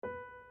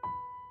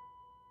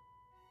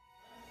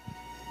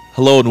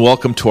Hello and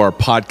welcome to our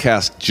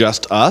podcast,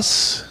 Just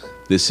Us.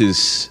 This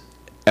is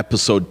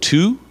episode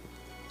 2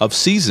 of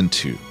season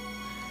 2.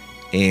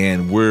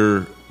 And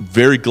we're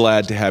very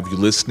glad to have you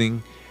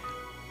listening.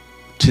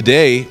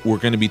 Today, we're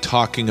going to be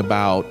talking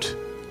about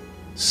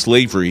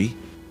slavery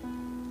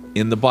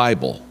in the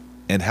Bible.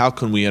 And how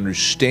can we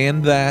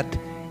understand that?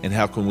 And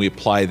how can we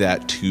apply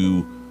that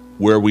to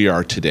where we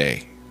are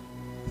today?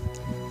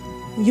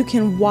 You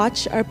can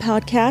watch our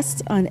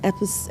podcast on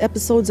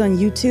episodes on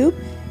YouTube,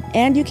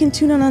 and you can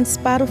tune in on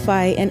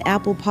Spotify and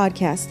Apple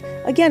Podcasts.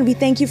 Again, we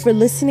thank you for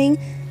listening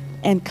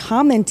and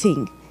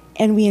commenting,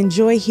 and we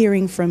enjoy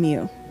hearing from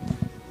you.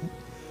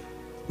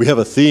 We have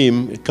a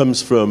theme. It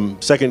comes from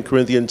 2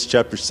 Corinthians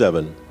chapter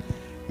 7.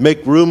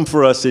 Make room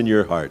for us in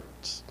your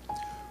hearts.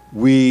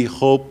 We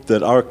hope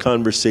that our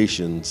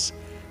conversations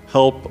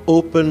help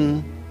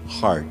open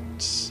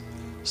hearts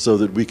so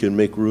that we can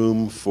make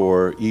room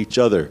for each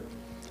other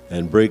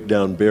and break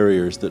down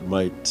barriers that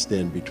might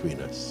stand between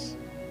us.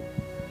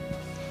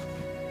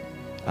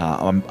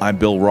 I'm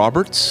Bill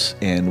Roberts,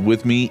 and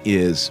with me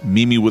is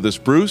Mimi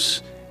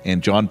Withers-Bruce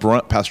and John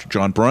Brunt, Pastor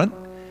John Brunt.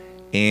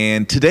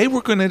 And today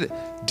we're going to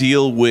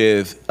deal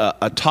with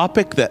a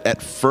topic that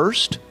at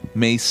first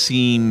may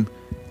seem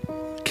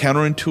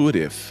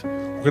counterintuitive.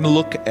 We're going to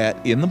look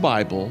at, in the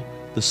Bible,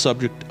 the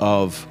subject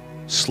of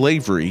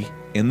slavery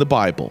in the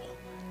Bible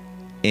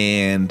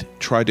and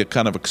try to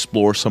kind of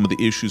explore some of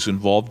the issues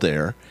involved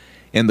there.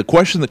 And the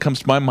question that comes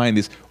to my mind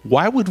is,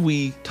 why would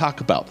we talk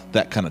about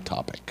that kind of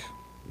topic?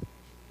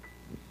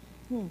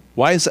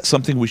 Why is that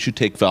something we should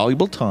take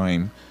valuable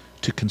time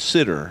to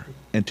consider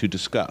and to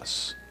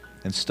discuss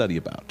and study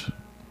about?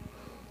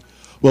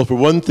 Well, for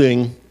one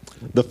thing,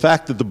 the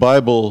fact that the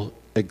Bible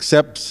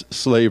accepts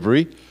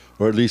slavery,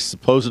 or at least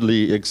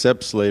supposedly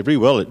accepts slavery,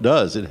 well, it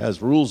does. It has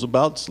rules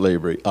about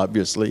slavery,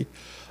 obviously,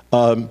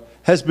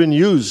 has been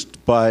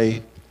used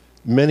by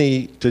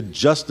many to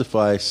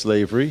justify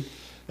slavery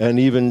and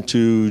even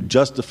to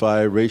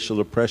justify racial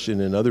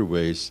oppression in other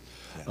ways.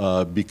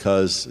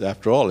 Because,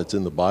 after all, it's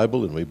in the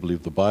Bible, and we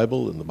believe the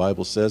Bible, and the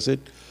Bible says it.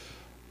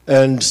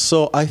 And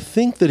so I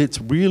think that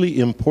it's really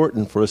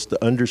important for us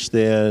to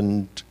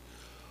understand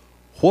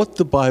what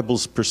the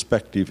Bible's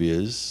perspective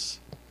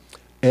is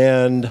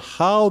and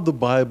how the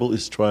Bible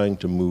is trying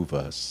to move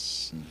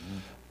us. Mm-hmm.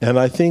 And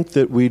I think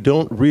that we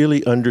don't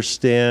really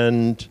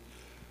understand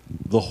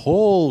the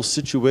whole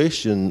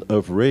situation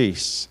of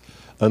race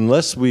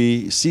unless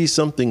we see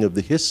something of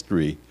the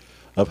history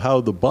of how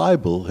the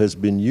Bible has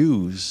been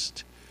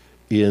used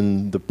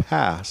in the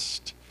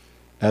past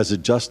as a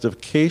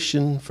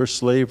justification for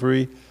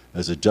slavery,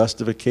 as a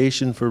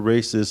justification for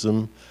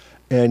racism,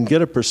 and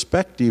get a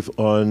perspective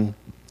on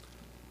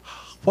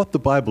what the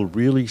Bible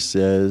really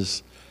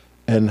says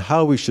and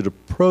how we should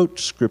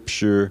approach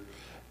Scripture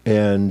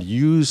and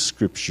use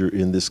Scripture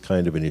in this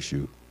kind of an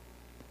issue.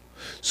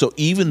 So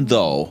even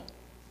though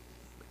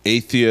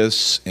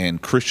atheists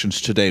and Christians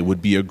today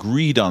would be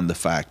agreed on the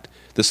fact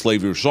that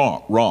slavery is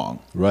wrong,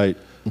 right?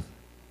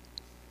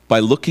 By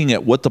looking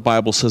at what the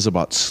Bible says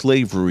about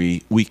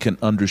slavery, we can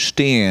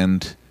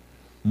understand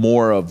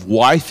more of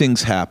why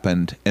things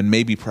happened and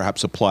maybe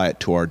perhaps apply it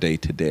to our day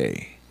to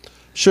day.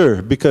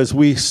 Sure, because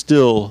we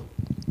still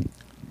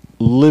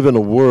live in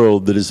a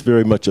world that is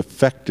very much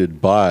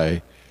affected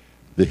by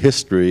the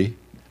history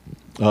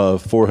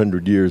of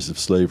 400 years of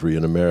slavery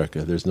in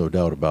America. There's no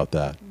doubt about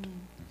that.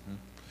 Mm-hmm.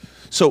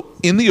 So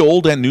in the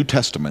Old and New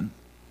Testament,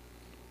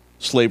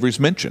 slavery is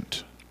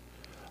mentioned.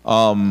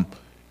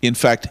 In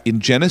fact,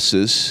 in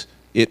Genesis,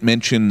 it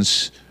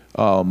mentions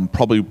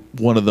probably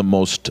one of the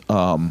most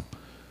the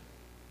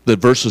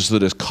verses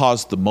that has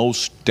caused the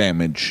most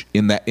damage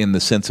in the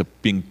sense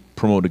of being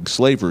promoting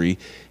slavery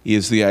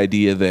is the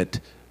idea that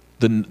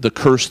the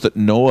curse that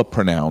Noah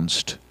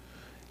pronounced,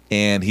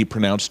 and he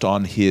pronounced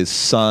on his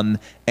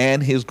son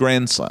and his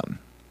grandson,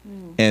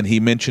 and he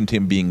mentioned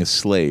him being a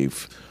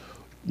slave.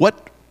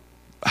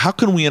 How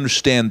can we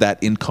understand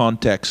that in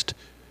context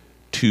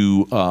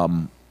to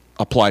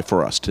apply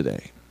for us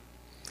today?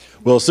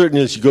 Well,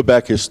 certainly as you go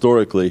back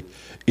historically,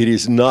 it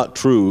is not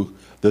true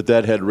that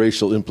had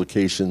racial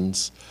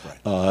implications.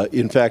 Right.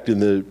 In fact, in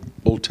the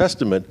Old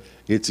Testament,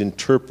 it's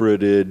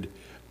interpreted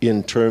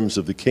in terms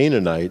of the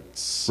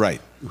Canaanites, right,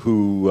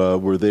 who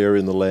were there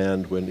in the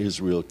land when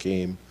Israel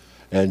came,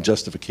 and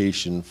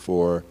justification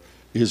for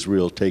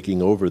Israel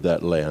taking over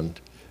that land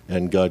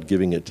and God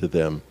giving it to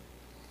them.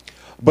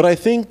 But I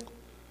think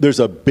there's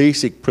a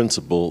basic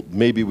principle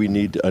maybe we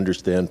need to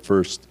understand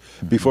first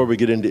before we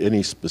get into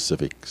any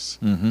specifics.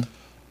 Mm-hmm.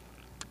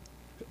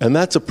 And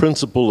that's a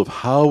principle of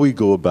how we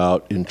go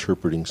about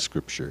interpreting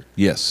Scripture.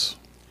 Yes.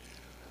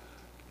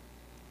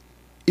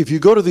 If you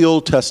go to the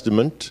Old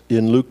Testament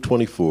in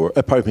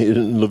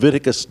in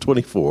Leviticus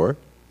 24,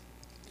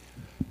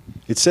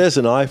 it says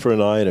an eye for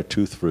an eye and a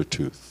tooth for a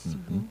tooth.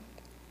 Mm-hmm.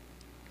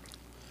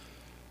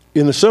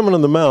 In the Sermon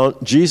on the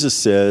Mount, Jesus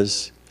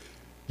says,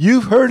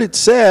 "You've heard it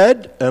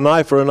said, an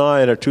eye for an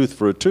eye and a tooth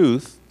for a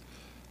tooth,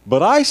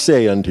 but I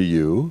say unto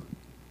you."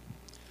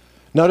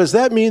 Now, does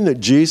that mean that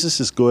Jesus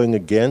is going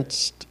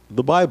against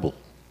the Bible?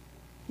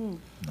 No.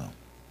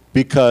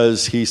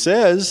 because he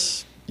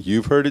says,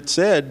 you've heard it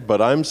said,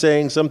 but I'm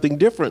saying something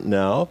different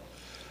now.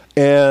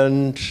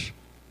 And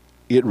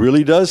it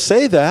really does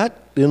say that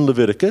in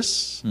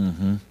Leviticus.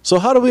 So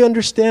how do we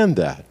understand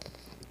that?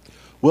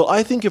 Well,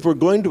 I think if we're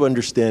going to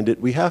understand it,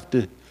 we have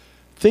to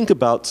think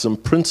about some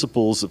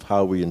principles of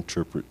how we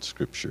interpret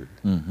Scripture.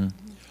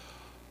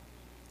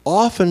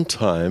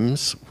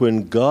 Oftentimes,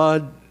 when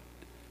God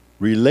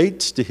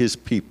relates to his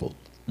people,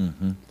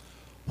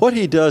 what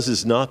he does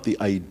is not the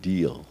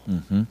ideal.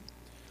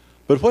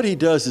 But what he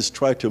does is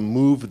try to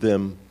move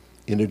them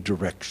in a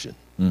direction.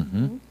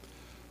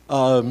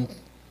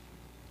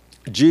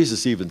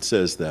 Jesus even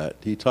says that.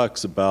 He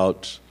talks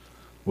about,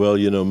 well,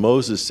 you know,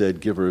 Moses said,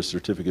 give her a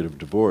certificate of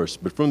divorce.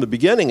 But from the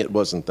beginning, it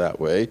wasn't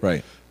that way.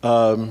 Right.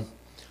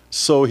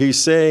 So he's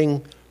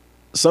saying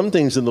some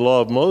things in the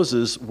law of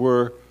Moses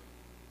were,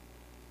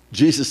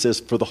 Jesus says,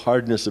 for the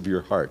hardness of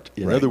your heart.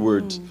 In Right. other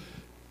words,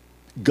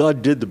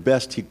 God did the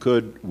best he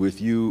could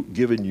with you,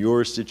 given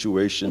your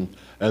situation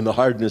and the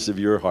hardness of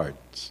your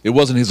hearts. It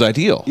wasn't his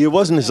ideal. It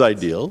wasn't his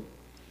ideal.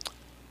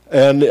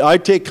 And I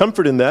take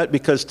comfort in that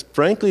because,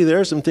 frankly, there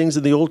are some things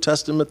in the Old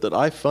Testament that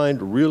I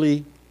find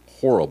really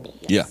horrible.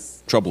 Yeah.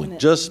 Troubling.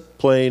 Just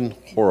plain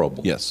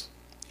horrible. Yes.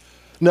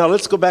 Now,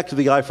 let's go back to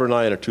the eye for an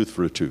eye and a tooth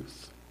for a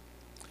tooth.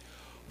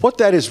 What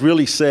that is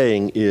really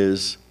saying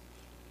is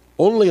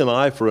only an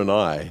eye for an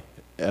eye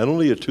and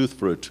only a tooth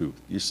for a tooth.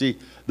 You see,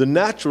 the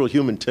natural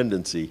human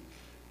tendency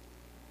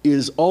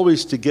is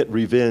always to get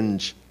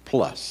revenge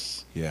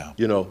plus. Yeah.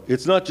 You know,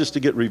 it's not just to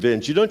get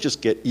revenge. You don't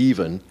just get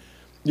even.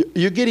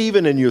 You get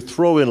even and you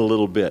throw in a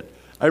little bit.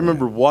 I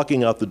remember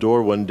walking out the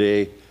door one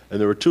day, and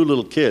there were two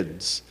little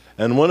kids,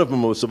 and one of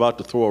them was about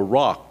to throw a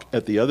rock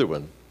at the other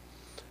one.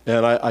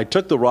 And I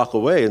took the rock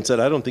away and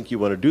said, I don't think you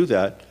want to do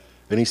that.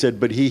 And he said,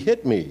 but he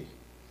hit me.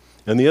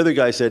 And the other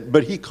guy said,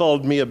 but he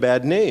called me a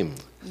bad name.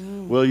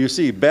 Well, you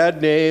see,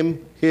 bad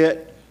name,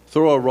 hit,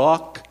 throw a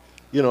rock,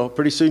 you know,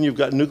 pretty soon you've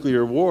got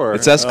nuclear war.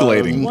 It's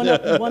escalating.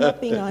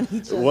 One-upping on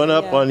each other. One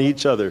up yeah. on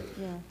each other.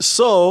 Yeah.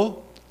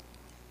 So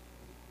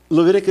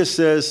Leviticus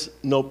says,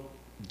 nope,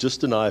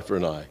 just an eye for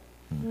an eye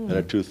and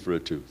a tooth for a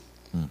tooth.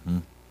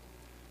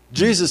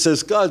 Jesus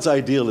says God's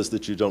ideal is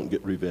that you don't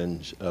get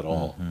revenge at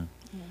all.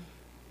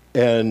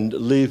 And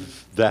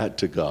leave that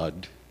to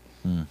God.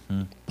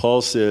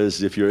 Paul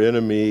says, if your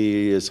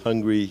enemy is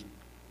hungry,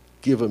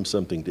 give him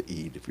something to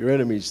eat. If your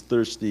enemy's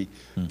thirsty,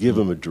 give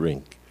him a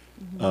drink.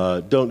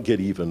 Don't get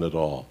even at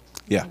all.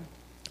 Yeah.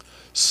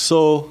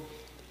 So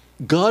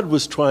God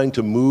was trying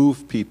to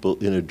move people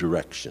in a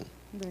direction.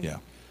 Right. Yeah.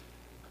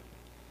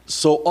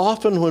 So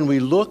often when we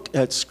look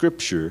at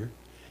Scripture,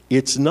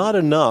 it's not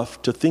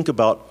enough to think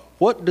about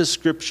what does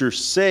Scripture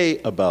say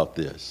about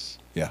this,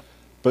 Yeah.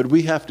 but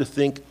we have to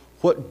think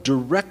what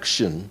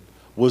direction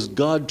was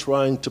God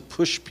trying to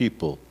push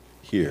people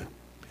here.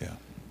 Yeah.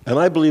 And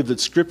I believe that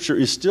Scripture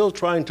is still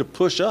trying to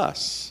push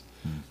us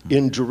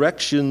in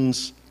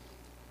directions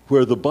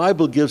where the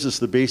Bible gives us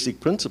the basic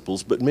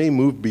principles, but may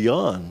move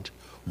beyond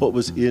what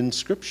was in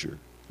Scripture.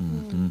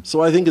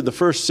 So I think in the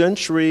first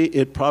century,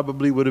 it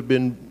probably would have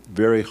been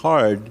very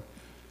hard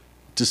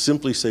to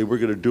simply say we're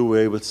going to do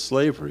away with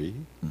slavery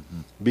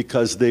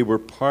because they were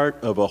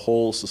part of a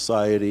whole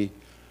society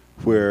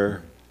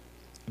where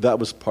that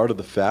was part of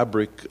the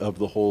fabric of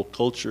the whole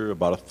culture.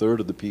 About a third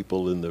of the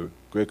people in the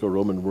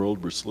Greco-Roman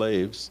world were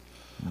slaves.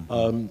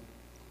 But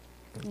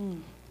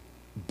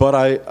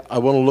I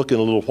want to look in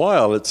a little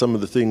while at some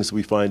of the things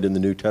we find in the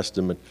New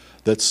Testament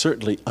that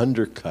certainly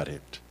undercut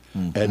it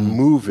and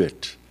move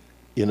it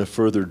in a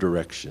further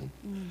direction.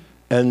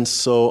 And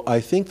so I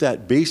think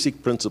that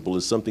basic principle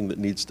is something that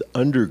needs to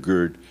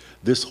undergird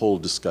this whole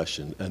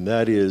discussion, and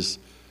that is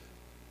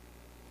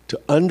to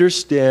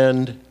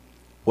understand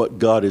what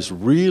God is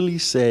really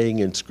saying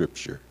in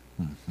Scripture.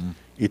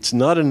 It's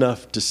not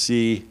enough to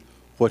see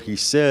what he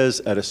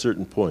says at a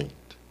certain point,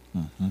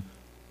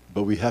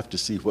 but we have to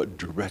see what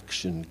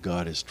direction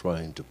God is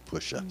trying to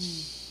push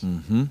us.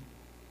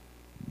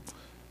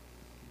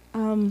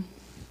 I'm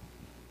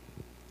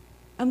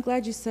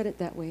glad you said it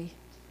that way,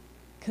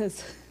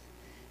 because,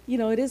 you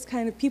know, it is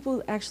kind of,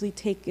 people actually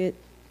take it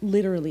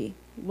literally.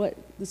 What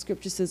the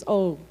Scripture says,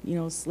 oh, you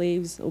know,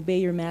 slaves, obey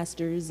your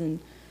masters, and,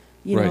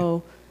 you Right.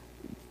 know,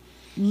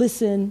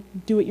 listen,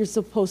 do what you're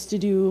supposed to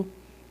do.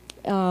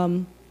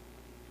 And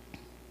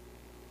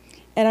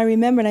I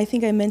remember, and I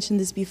think I mentioned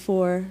this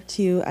before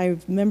to you, I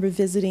remember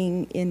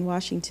visiting in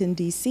Washington,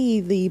 D.C.,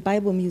 the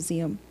Bible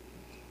Museum.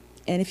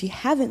 And if you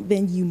haven't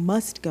been, you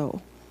must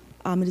go.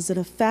 It is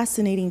a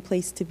fascinating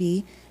place to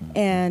be.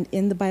 And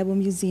in the Bible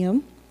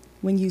Museum,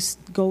 when you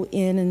go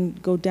in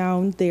and go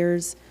down,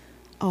 there's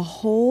a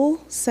whole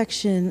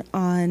section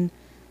on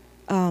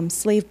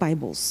slave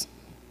Bibles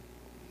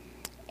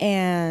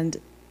and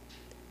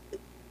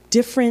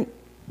different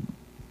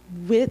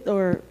width,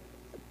 or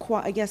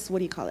I guess, what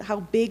do you call it?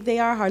 How big they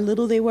are, how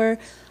little they were.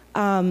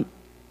 And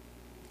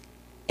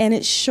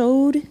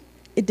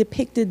it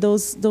depicted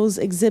those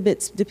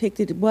exhibits,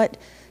 depicted what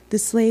the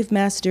slave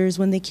masters,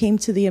 when they came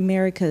to the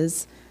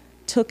Americas,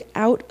 took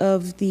out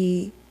of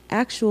the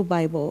actual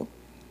Bible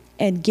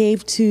and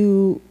gave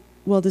to,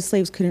 well, the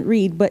slaves couldn't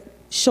read, but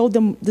showed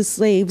them, the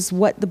slaves,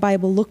 what the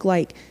Bible looked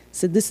like.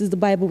 Said, this is the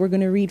Bible, we're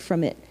going to read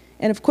from it.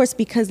 And of course,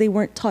 because they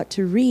weren't taught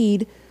to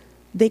read,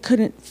 they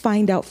couldn't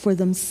find out for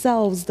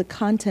themselves the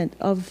content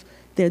of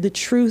the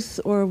truth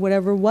or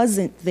whatever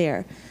wasn't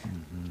there.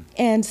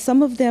 And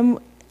some of them,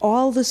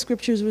 all the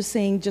scriptures were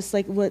saying, just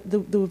like what the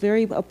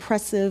very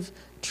oppressive,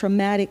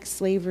 traumatic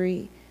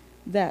slavery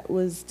that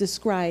was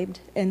described,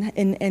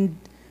 and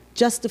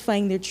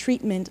justifying their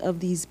treatment of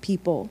these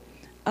people.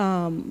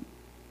 And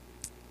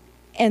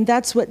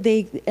that's what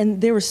and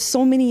there were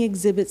so many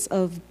exhibits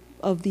of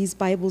these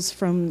Bibles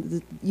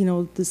from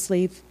the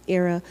slave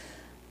era.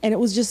 And it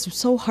was just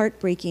so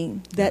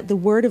heartbreaking that the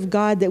Word of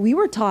God that we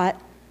were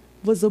taught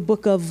was a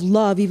book of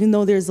love, even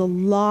though there's a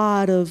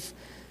lot of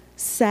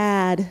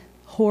sad,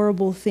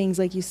 horrible things,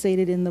 like you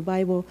stated in the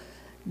Bible.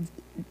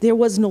 There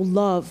was no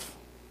love.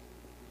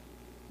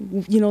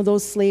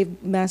 Those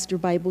slave master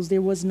Bibles,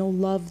 there was no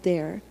love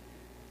there.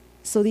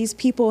 So these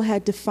people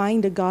had to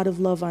find a God of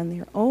love on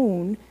their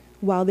own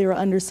while they were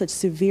under such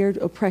severe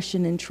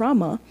oppression and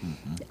trauma.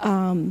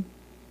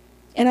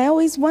 And I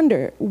always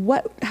wonder,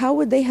 how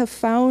would they have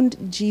found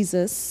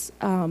Jesus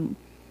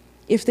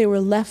if they were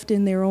left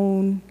in their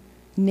own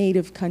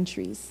native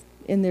countries,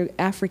 in their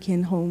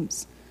African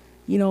homes,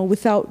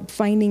 without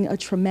finding a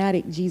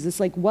traumatic Jesus?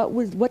 Like,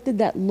 what did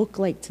that look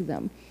like to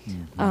them?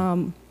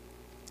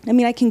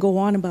 I can go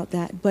on about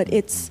that, but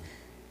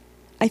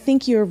I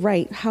think you're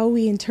right. How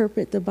we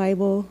interpret the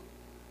Bible,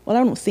 well,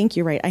 I don't think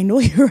you're right. I know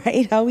you're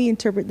right. How we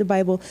interpret the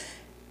Bible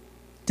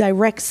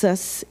directs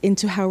us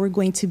into how we're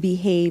going to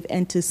behave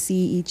and to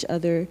see each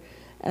other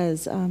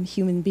as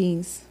human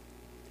beings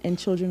and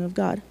children of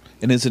God.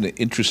 And isn't it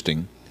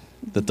interesting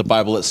that the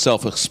Bible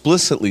itself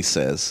explicitly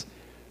says,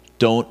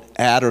 don't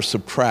add or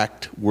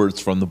subtract words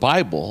from the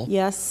Bible?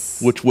 Yes.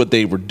 Which what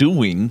they were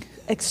doing.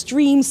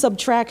 Extreme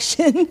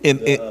subtraction.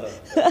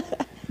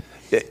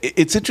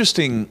 It's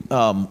interesting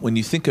when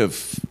you think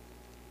of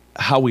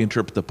how we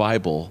interpret the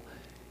Bible,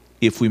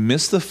 if we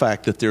miss the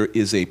fact that there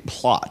is a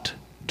plot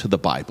to the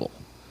Bible.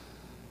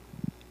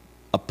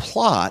 A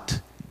plot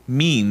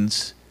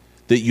means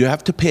that you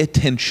have to pay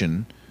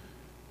attention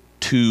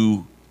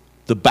to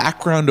the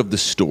background of the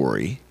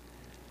story,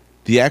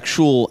 the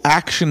actual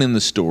action in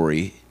the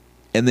story,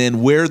 and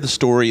then where the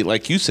story,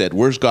 like you said,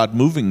 where's God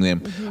moving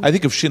them? I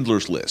think of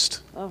Schindler's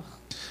List. Oh,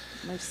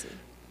 mercy.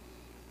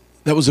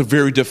 That was a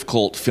very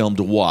difficult film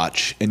to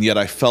watch, and yet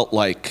I felt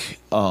like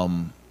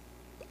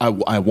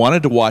I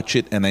wanted to watch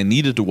it, and I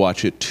needed to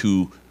watch it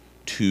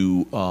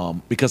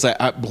because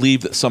I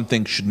believe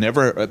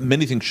that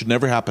many things should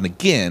never happen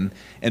again,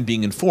 and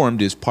being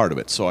informed is part of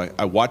it. So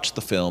I watched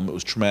the film. It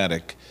was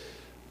traumatic.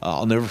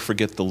 I'll never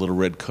forget the little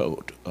red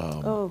coat.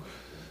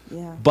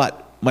 Yeah.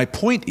 But my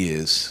point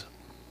is,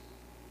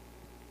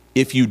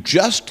 if you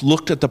just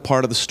looked at the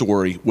part of the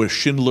story where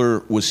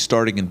Schindler was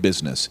starting in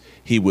business,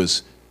 he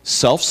was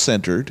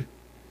self-centered.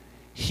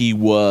 He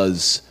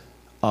was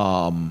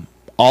all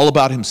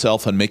about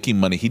himself and making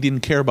money. He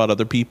didn't care about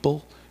other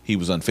people. He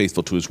was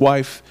unfaithful to his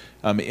wife.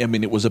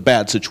 It was a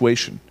bad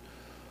situation.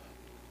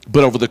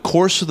 But over the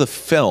course of the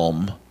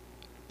film,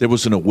 there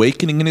was an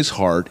awakening in his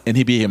heart, and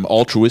he became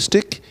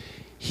altruistic.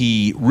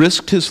 He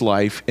risked his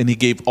life, and he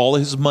gave all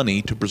his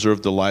money to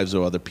preserve the lives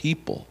of other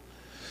people.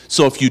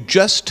 So if you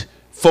just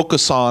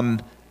focus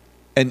on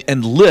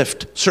and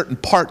lift certain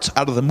parts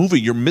out of the movie,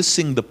 you're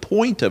missing the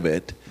point of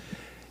it.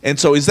 And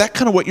so is that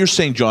kind of what you're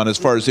saying, John, as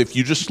far as if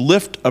you just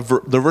lift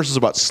the verses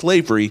about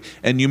slavery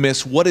and you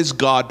miss what is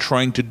God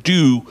trying to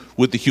do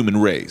with the human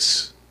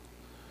race?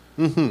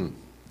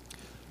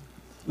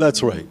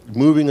 That's right.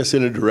 Moving us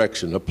in a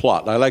direction, a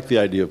plot. I like the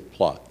idea of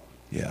plot.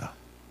 Yeah.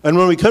 And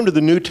when we come to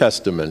the New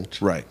Testament,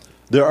 Right.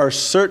 there are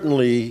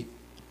certainly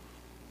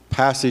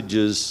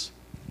passages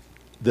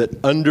that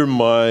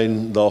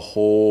undermine the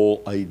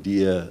whole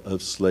idea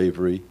of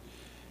slavery,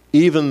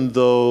 even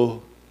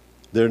though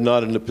they're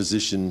not in a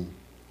position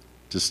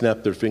to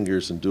snap their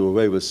fingers and do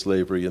away with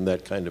slavery in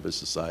that kind of a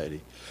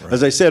society. Right.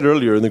 As I said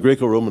earlier, in the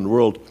Greco-Roman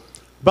world,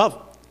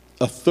 about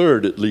a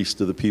third at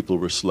least of the people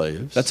were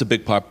slaves. That's a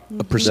big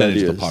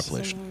percentage of the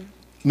population.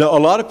 Now, a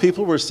lot of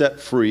people were set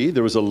free.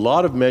 There was a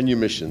lot of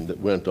manumission that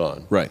went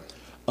on. Right.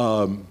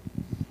 And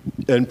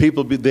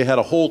they had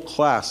a whole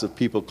class of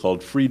people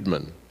called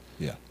freedmen,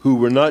 Yeah. who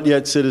were not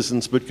yet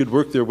citizens but could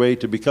work their way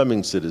to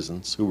becoming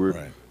citizens, who were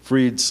Right.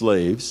 freed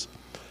slaves.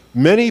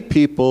 Many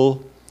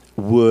people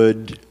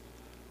would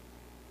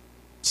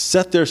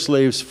set their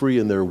slaves free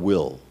in their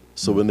will.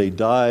 So when they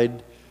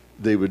died,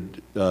 they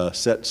would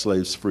set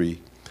slaves free.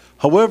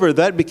 However,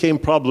 that became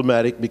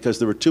problematic because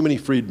there were too many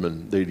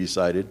freedmen, they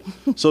decided.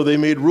 So they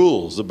made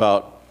rules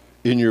about,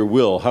 in your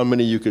will, how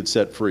many you could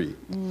set free.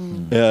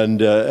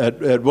 And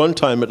at one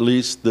time, at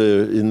least,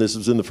 this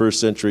was in the first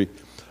century,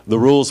 the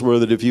rules were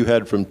that if you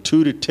had from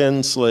 2 to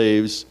 10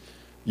 slaves,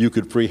 you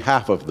could free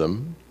half of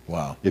them.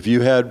 Wow. If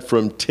you had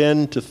from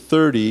 10 to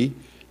 30,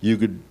 you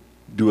could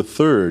do a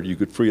third. You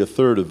could free a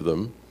third of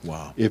them.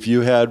 Wow. If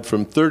you had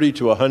from 30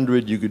 to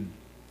 100, you could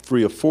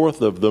free a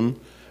fourth of them.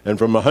 And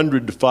from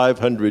 100 to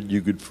 500,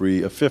 you could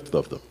free a fifth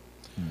of them.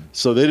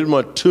 So they didn't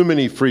want too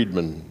many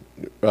freedmen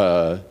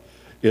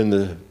in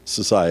the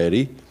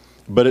society,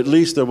 but at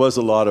least there was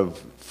a lot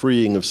of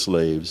freeing of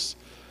slaves.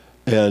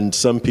 And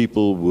some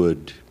people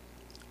would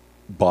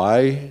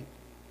buy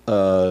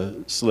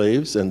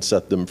slaves and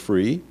set them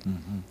free.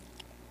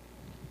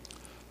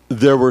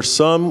 There were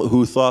some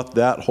who thought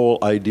that whole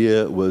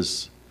idea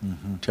was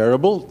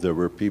terrible. There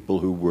were people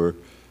who were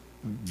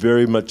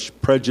very much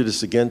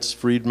prejudiced against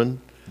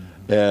freedmen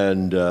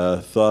and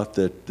thought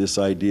that this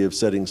idea of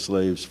setting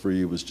slaves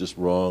free was just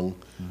wrong.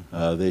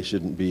 They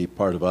shouldn't be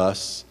part of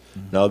us.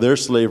 Now, their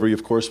slavery,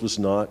 of course, was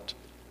not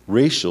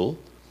racial.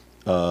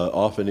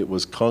 Often it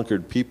was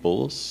conquered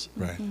peoples.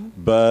 Right.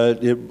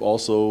 But it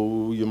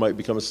also, you might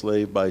become a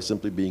slave by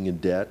simply being in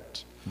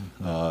debt.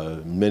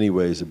 Many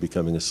ways of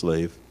becoming a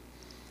slave.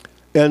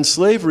 And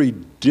slavery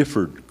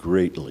differed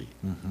greatly.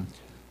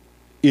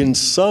 In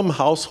some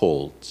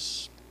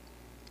households,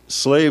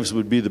 slaves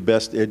would be the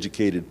best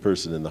educated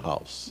person in the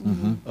house.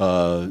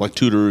 Like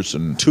tutors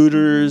and...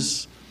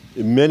 Tutors.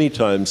 Many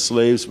times,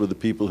 slaves were the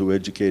people who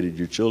educated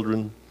your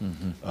children.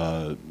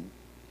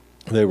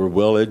 They were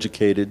well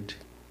educated.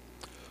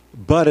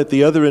 But at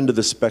the other end of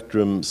the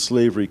spectrum,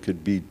 slavery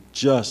could be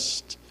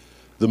just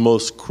the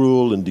most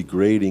cruel and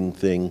degrading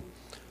thing.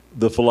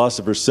 The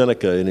philosopher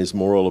Seneca, in his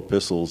moral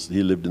epistles,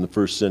 he lived in the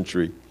 1st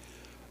century,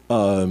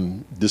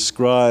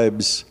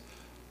 describes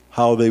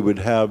how they would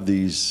have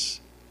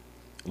these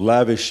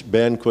lavish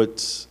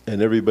banquets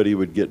and everybody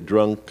would get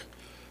drunk.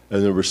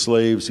 And there were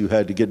slaves who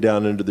had to get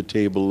down under the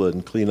table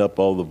and clean up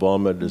all the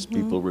vomit as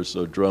people were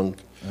so drunk.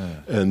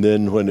 And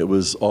then when it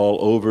was all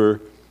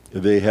over,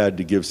 they had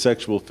to give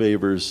sexual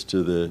favors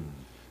to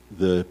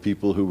the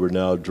people who were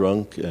now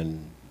drunk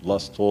and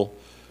lustful.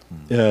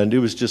 And it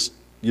was just,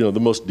 the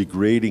most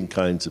degrading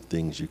kinds of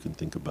things you can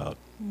think about.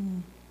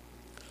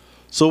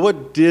 So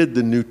what did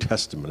the New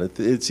Testament,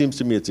 it seems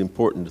to me it's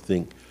important to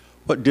think,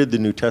 what did the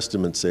New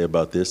Testament say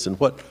about this, and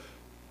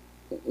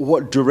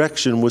what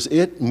direction was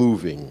it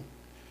moving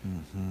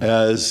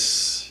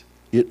as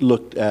it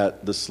looked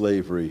at the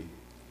slavery?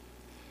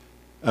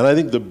 And I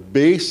think the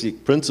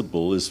basic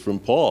principle is from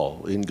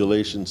Paul in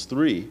Galatians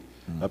 3,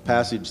 a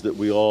passage that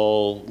we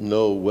all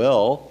know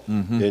well,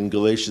 in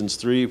Galatians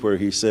 3, where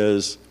he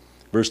says,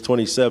 verse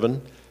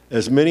 27,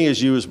 "As many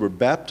as you as were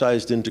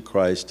baptized into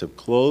Christ have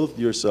clothed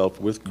yourself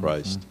with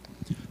Christ.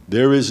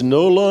 There is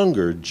no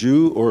longer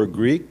Jew or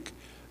Greek.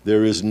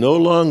 There is no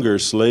longer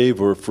slave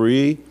or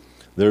free.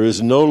 There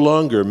is no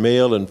longer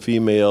male and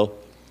female,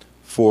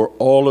 for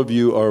all of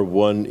you are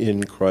one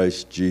in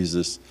Christ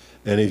Jesus.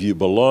 And if you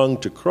belong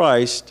to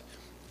Christ,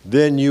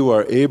 then you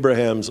are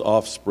Abraham's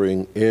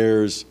offspring,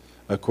 heirs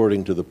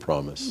according to the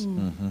promise."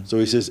 So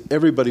he says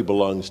everybody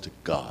belongs to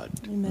God.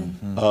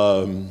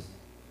 Amen.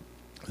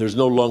 There's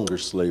no longer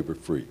slave or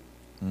free.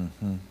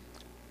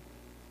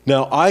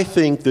 Now, I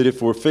think that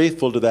if we're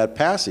faithful to that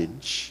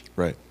passage,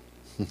 Right.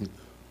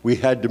 we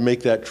had to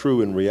make that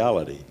true in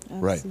reality.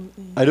 Right.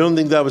 Absolutely. I don't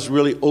think that was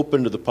really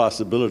open to the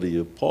possibility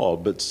of Paul,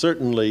 but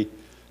certainly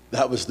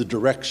that was the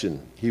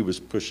direction he was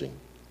pushing.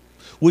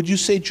 Would you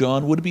say,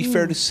 John, would it be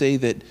fair to say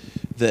that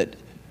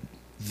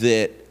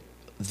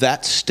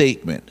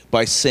statement,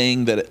 by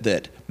saying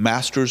that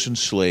masters and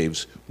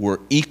slaves were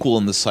equal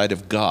in the sight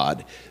of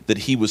God, that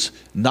he was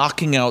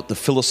knocking out the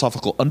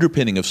philosophical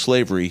underpinning of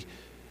slavery?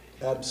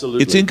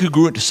 Absolutely. It's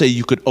incongruent to say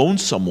you could own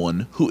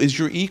someone who is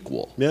your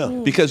equal. Yeah.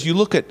 Because you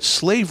look at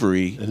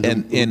slavery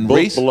and both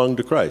race. belong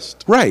to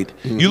Christ. Right.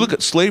 You look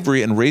at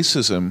slavery and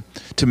racism.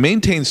 To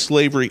maintain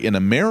slavery in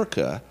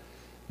America,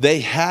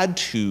 they had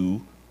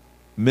to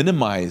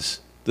minimize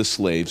the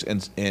slaves,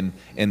 and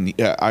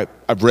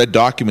I've read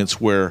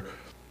documents where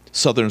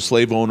Southern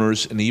slave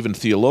owners and even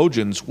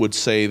theologians would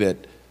say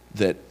that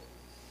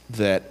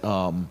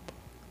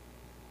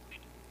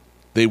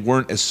they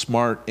weren't as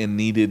smart and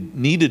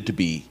needed to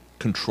be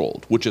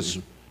controlled, which is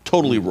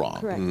totally wrong.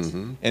 Correct.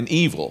 And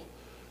evil.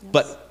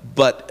 But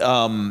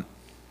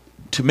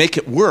to make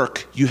it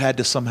work, you had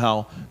to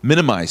somehow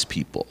minimize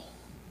people,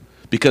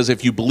 because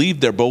if you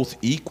believe they're both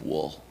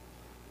equal,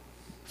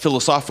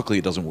 philosophically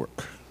it doesn't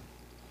work.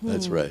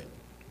 That's right.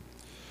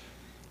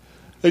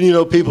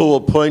 And people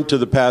will point to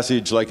the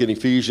passage like in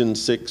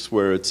Ephesians 6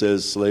 where it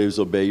says, "Slaves,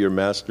 obey your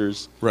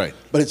masters." Right.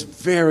 But it's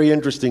very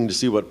interesting to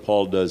see what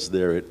Paul does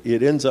there.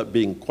 It ends up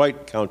being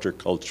quite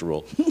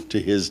countercultural to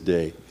his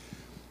day,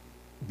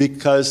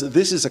 because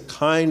this is a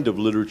kind of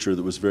literature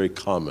that was very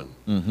common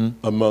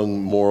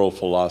among moral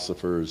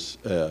philosophers.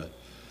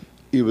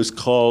 It was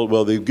called,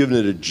 well, they've given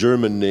it a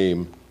German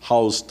name,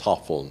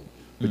 Haustafeln,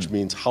 which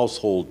means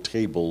household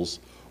tables,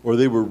 or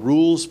they were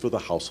rules for the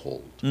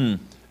household.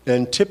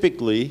 And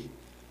typically,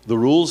 the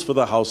rules for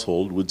the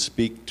household would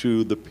speak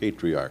to the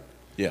patriarch.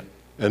 Yeah.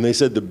 And they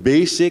said the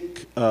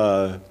basic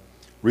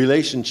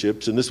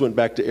relationships, and this went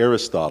back to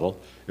Aristotle.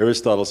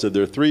 Aristotle said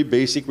there are 3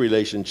 basic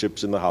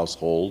relationships in the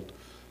household: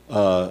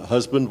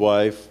 husband,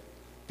 wife,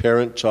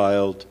 parent,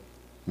 child,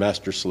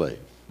 master, slave.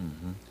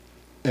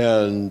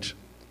 And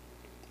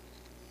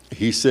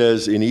he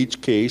says in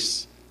each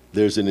case,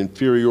 there's an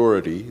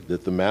inferiority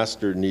that the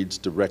master needs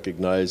to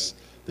recognize,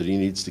 that he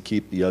needs to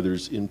keep the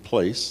others in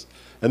place.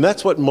 And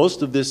that's what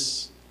most of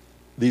these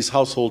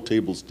household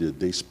tables did.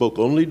 They spoke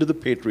only to the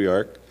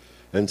patriarch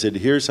and said,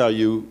 here's how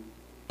you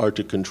are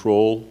to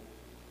control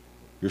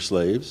your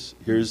slaves.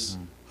 Here's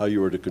how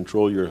you are to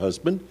control your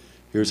husband.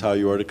 Here's how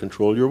you are to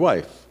control your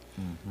wife.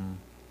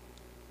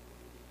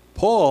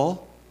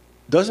 Paul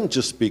doesn't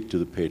just speak to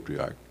the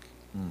patriarch.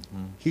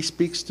 He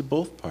speaks to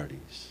both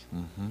parties.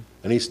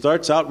 And he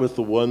starts out with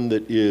the one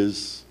that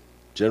is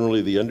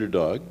generally the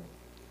underdog.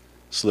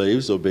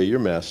 Slaves, obey your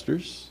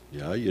masters.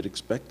 Yeah, you'd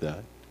expect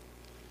that.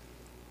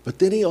 But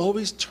then he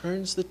always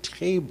turns the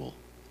table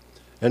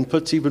and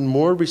puts even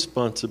more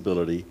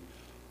responsibility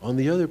on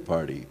the other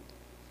party.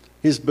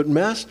 But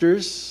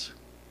masters,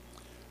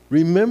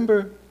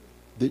 remember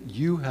that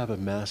you have a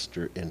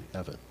master in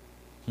heaven.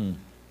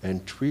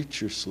 And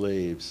treat your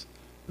slaves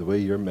the way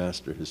your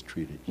master has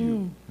treated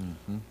you.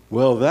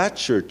 Well, that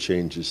sure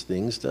changes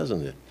things,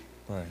 doesn't it?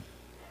 Right.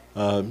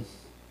 And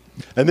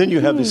then you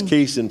have this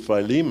case in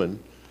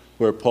Philemon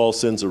where Paul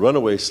sends a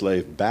runaway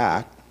slave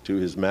back to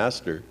his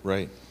master.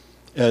 Right.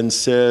 And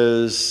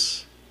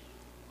says,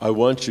 I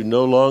want you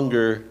no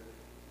longer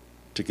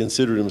to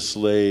consider him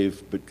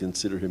slave, but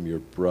consider him your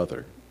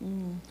brother.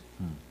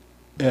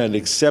 And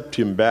accept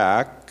him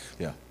back.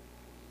 Yeah.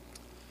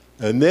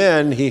 And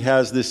then he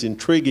has this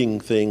intriguing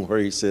thing where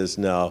he says,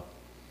 now,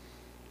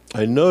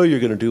 I know you're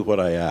going to do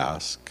what I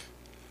ask,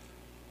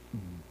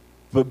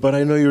 but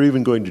I know you're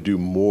even going to do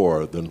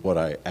more than what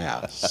I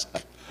ask.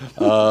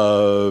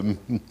 Let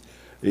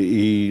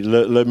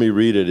me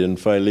read it in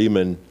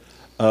Philemon.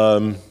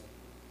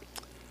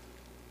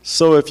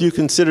 So if you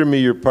consider me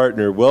your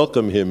partner,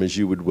 welcome him as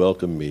you would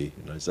welcome me.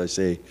 And as I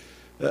say,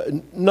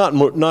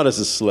 not as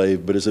a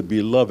slave, but as a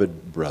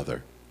beloved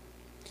brother.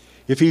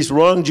 If he's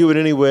wronged you in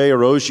any way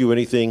or owes you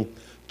anything,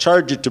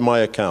 charge it to my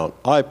account.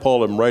 I,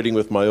 Paul, am writing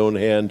with my own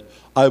hand.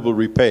 I will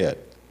repay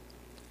it.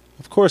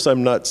 Of course,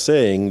 I'm not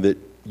saying that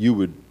you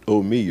would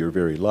owe me your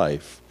very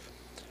life.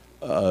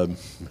 Make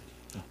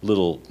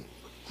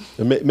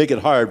it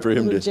hard for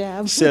him to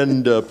jab.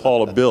 send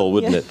Paul a bill,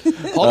 wouldn't it?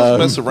 Paul doesn't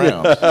mess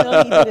around.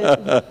 No, he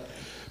didn't.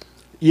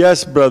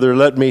 Yes, brother,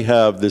 let me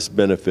have this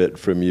benefit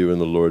from you in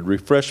the Lord.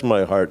 Refresh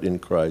my heart in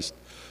Christ.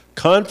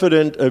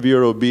 Confident of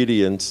your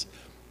obedience,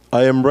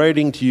 I am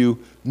writing to you,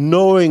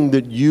 knowing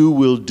that you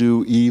will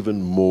do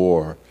even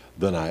more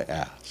than I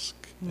ask.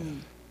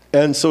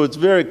 And so it's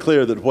very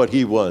clear that what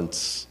he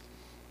wants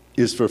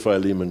is for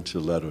Philemon to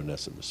let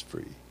Onesimus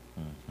free.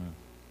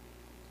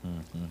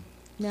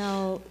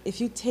 Now,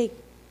 if you take,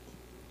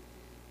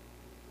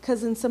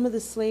 because in some of the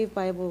slave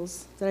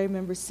Bibles that I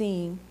remember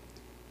seeing,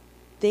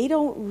 they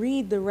don't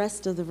read the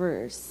rest of the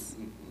verse,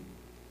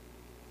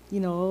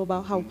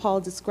 about how Paul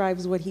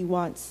describes what he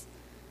wants,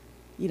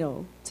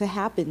 to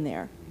happen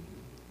there.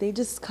 They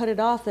just cut it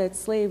off that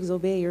slaves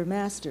obey your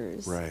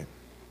masters. Right.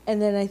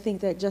 And then I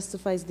think that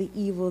justifies the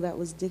evil that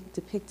was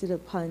depicted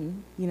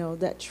upon,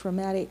 that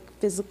traumatic,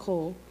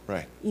 physical,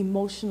 Right.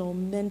 emotional,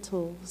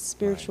 mental,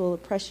 spiritual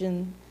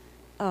oppression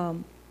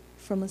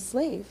from a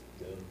slave.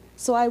 Yeah.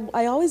 So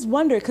I always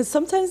wonder, because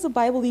sometimes the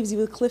Bible leaves you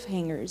with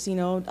cliffhangers,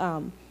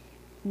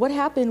 what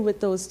happened with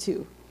those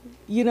two?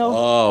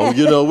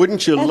 Oh,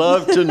 wouldn't you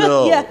love to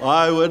know? Yeah.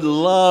 I would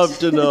love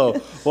to know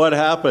what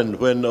happened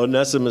when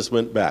Onesimus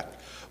went back.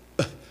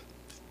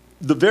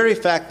 The very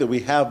fact that we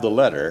have the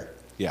letter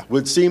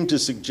would seem to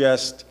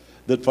suggest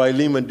that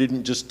Philemon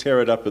didn't just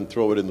tear it up and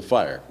throw it in the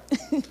fire.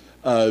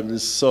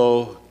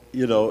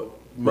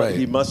 Right.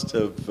 He must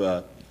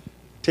have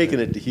taken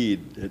it to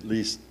heed, at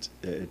least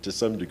to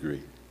some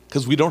degree.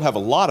 Because we don't have a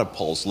lot of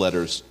Paul's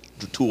letters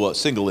to a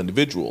single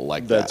individual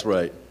like that. That's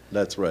right.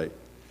 That's right.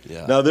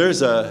 Yeah. Now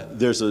there's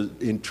an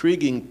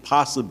intriguing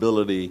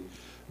possibility,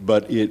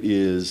 but it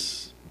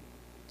is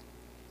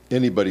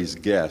anybody's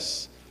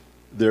guess.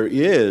 There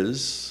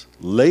is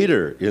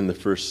later in the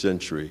first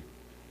century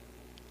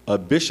a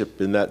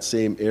bishop in that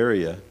same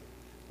area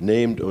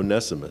named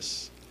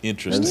Onesimus.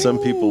 Interesting. And some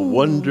people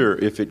wonder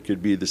if it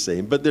could be the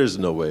same, but there's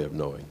no way of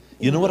knowing.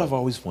 You know what I've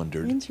always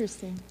wondered?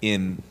 Interesting.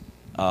 In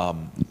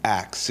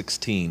Acts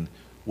 16,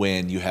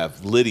 when you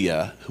have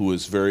Lydia, who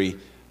is very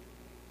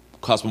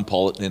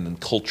cosmopolitan and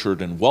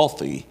cultured and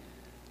wealthy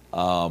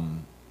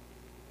in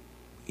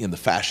the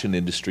fashion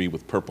industry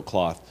with purple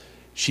cloth,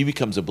 she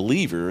becomes a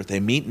believer. They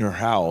meet in her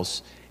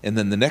house, and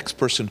then the next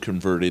person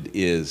converted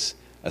is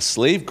a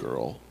slave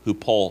girl who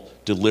Paul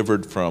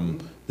delivered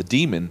from the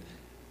demon.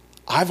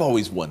 I've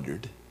always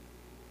wondered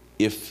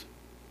if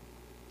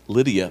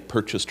Lydia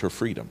purchased her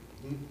freedom.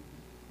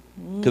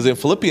 Because in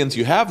Philippians,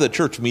 you have the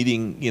church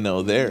meeting,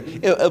 there.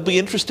 It'll be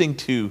interesting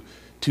to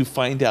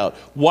find out.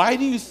 Why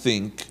do you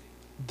think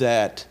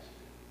that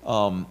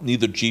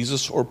neither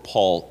Jesus or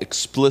Paul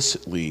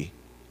explicitly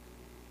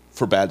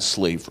forbade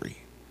slavery?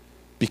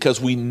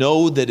 Because we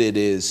know that it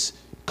is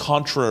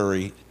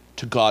contrary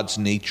to God's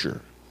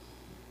nature.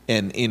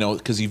 And,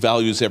 because he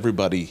values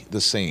everybody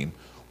the same.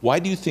 Why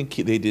do you think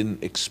they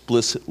didn't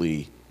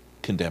explicitly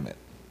condemn it?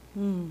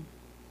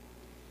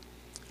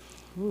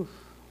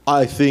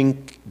 I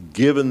think,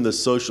 given the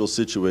social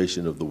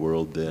situation of the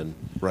world then,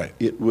 Right.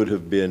 it would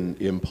have been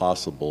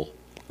impossible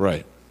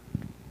Right.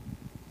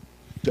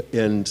 to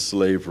end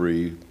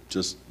slavery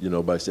just,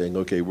 by saying,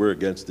 okay, we're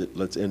against it,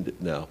 let's end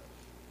it now.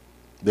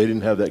 They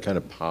didn't have that kind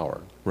of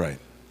power. Right.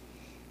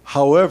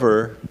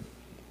 However,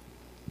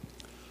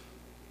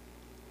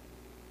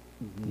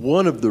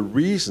 one of the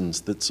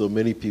reasons that so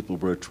many people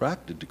were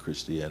attracted to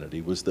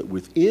Christianity was that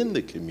within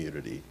the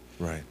community,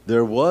 Right.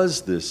 there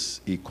was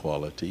this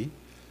equality.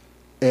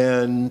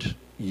 And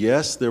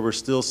yes, there were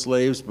still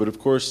slaves, but of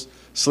course,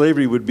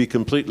 slavery would be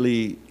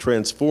completely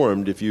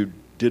transformed if you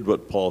did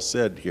what Paul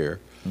said here.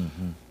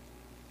 Mm-hmm.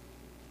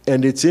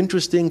 And it's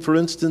interesting, for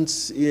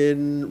instance,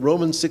 in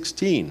Romans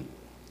 16,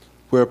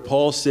 where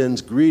Paul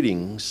sends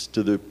greetings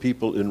to the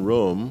people in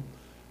Rome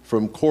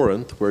from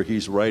Corinth, where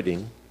he's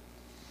writing.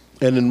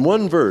 And in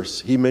one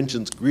verse, he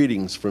mentions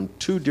greetings from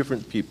two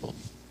different people.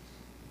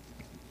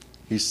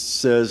 He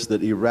says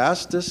that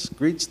Erastus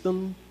greets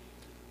them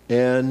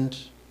and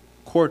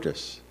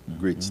Quartus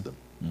greets them.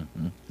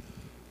 Mm-hmm.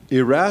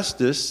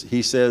 Erastus,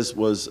 he says,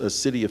 was a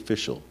city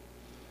official.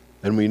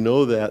 And we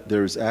know that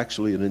there's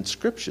actually an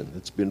inscription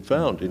that's been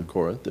found in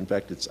Corinth. In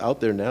fact, it's out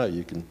there now.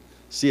 You can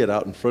see it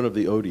out in front of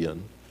the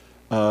Odeon,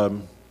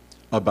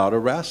 about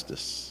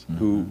Erastus,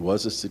 who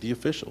was a city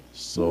official.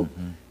 So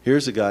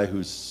here's a guy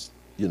who's,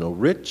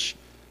 rich.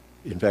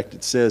 In fact,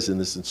 it says in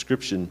this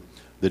inscription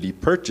that he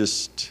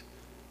purchased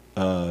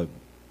part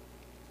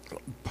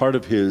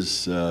of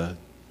his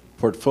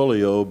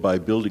portfolio by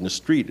building a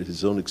street at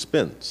his own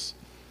expense.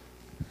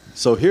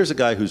 So here's a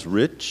guy who's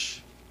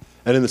rich.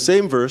 And in the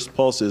same verse,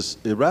 Paul says,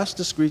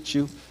 Erastus greets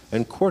you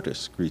and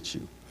Quartus greets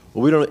you.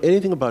 Well, we don't know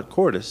anything about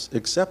Quartus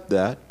except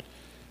that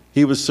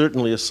he was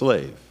certainly a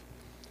slave,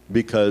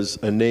 because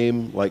a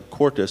name like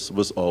Quartus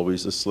was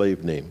always a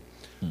slave name.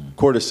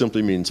 Quartus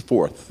simply means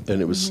fourth, and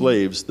it was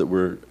slaves that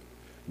were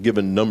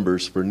given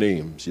numbers for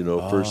names,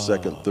 first,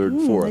 second, third,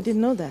 fourth. I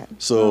didn't know that.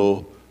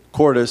 So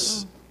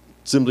Quartus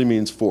simply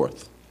means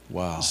fourth.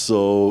 Wow.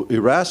 So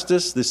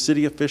Erastus, the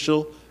city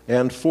official,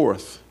 and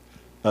fourth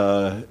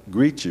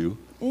greet you.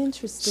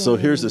 Interesting. So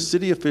here's a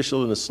city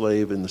official and a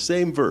slave in the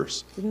same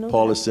verse. Didn't know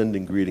Paul that. is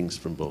sending greetings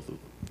from both of them.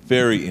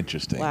 Very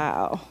interesting.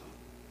 Wow.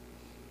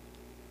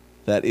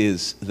 That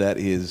is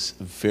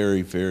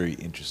very, very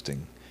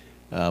interesting.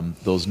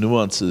 Those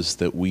nuances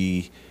that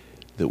we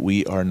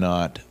are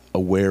not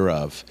aware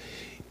of.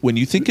 When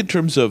you think in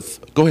terms of,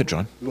 go ahead,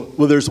 John.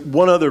 Well, there's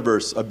one other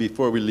verse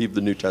before we leave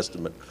the New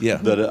Testament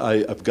that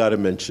I've got to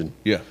mention.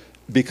 Yeah.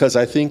 Because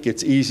I think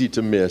it's easy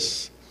to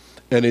miss,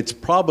 and it's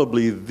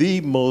probably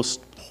the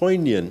most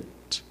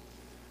poignant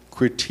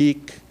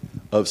critique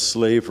of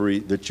slavery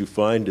that you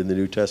find in the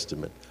New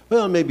Testament.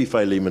 Well, maybe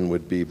Philemon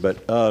would be, but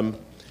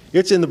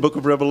it's in the book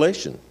of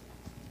Revelation.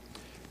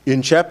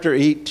 In chapter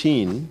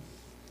 18,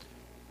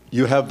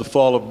 you have the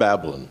fall of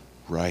Babylon.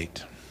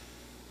 Right.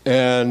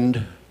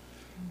 And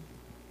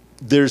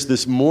there's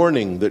this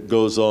mourning that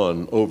goes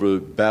on over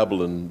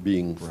Babylon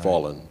being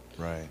fallen.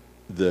 Right.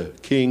 The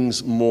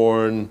kings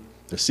mourn,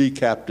 the sea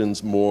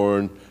captains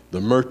mourn,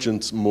 the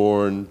merchants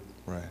mourn,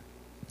 Right.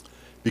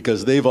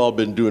 because they've all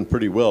been doing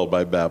pretty well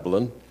by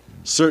Babylon.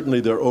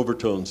 Certainly there are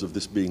overtones of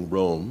this being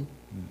Rome.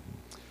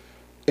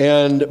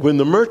 And when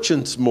the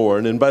merchants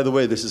mourn, and by the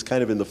way, this is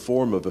kind of in the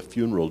form of a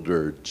funeral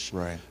dirge.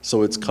 Right.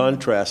 So it's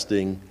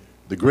contrasting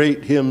the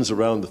great hymns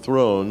around the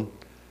throne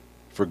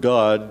for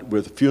God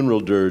with a funeral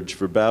dirge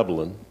for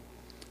Babylon.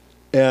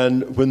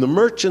 And when the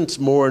merchants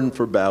mourn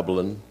for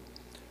Babylon,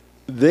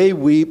 they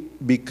weep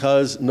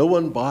because no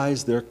one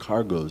buys their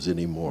cargoes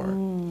anymore.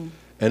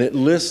 And it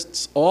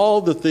lists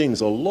all the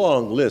things, a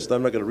long list.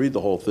 I'm not going to read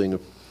the whole thing,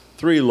 of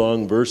 3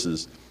 long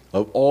verses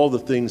of all the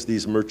things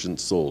these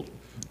merchants sold.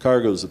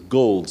 Cargoes of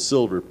gold,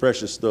 silver,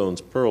 precious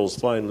stones, pearls,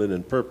 fine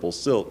linen, purple,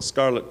 silk,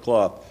 scarlet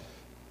cloth,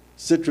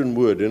 citron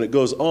wood, and it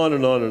goes on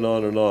and on and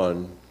on and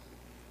on.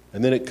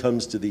 And then it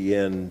comes to the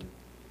end,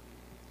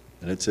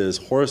 and it says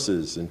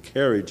horses and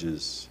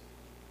carriages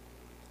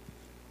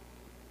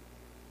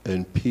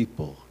and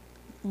people.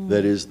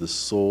 That is the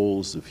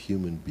souls of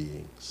human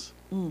beings.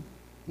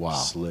 Wow.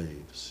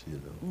 Slaves,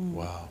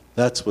 Wow.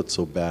 That's what's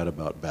so bad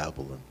about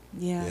Babylon,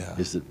 Yeah. Yeah.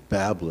 is that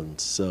Babylon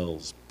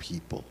sells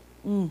people.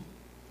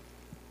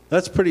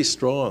 That's pretty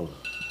strong.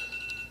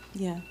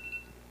 Yeah.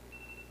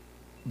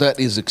 That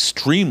is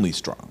extremely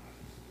strong.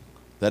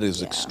 That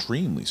is Yeah.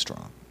 extremely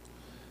strong.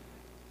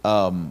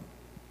 And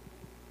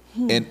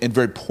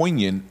very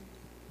poignant.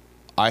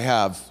 I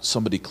have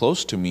somebody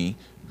close to me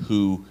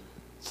who,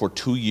 for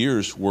 2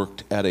 years,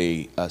 worked at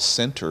a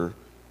center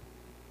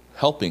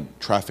helping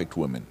trafficked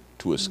women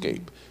to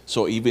escape.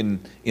 So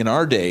even in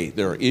our day,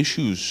 there are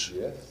issues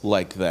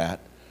like that.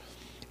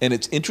 And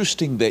it's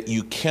interesting that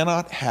you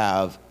cannot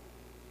have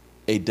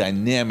a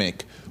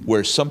dynamic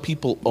where some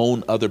people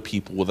own other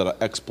people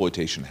without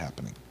exploitation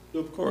happening.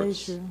 Of Very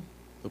course. true.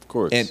 Of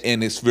course.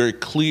 And it's very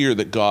clear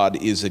that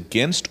God is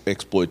against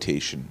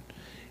exploitation,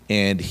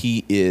 and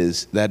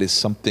that is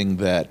something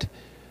that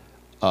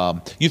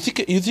you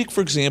think,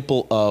 for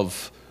example,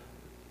 of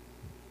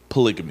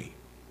polygamy.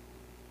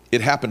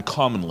 It happened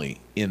commonly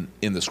in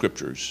the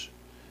scriptures.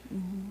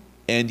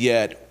 And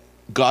yet,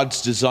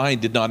 God's design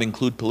did not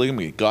include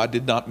polygamy. God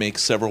did not make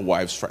several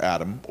wives for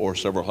Adam or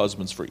several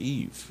husbands for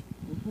Eve.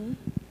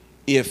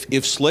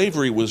 If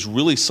slavery was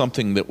really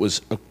something that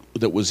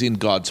was in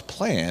God's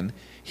plan,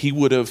 he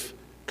would have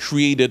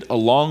created,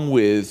 along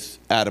with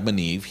Adam and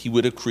Eve, he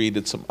would have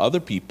created some other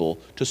people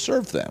to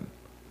serve them.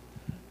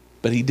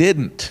 But he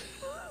didn't.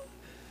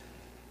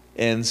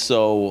 And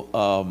so,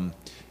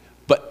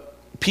 but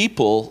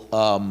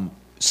people,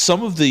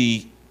 some of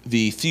the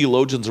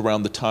theologians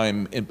around the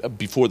time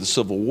before the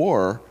Civil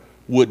War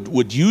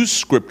would use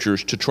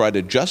scriptures to try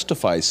to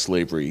justify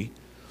slavery.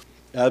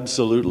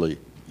 Absolutely.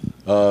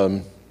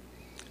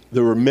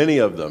 There were many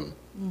of them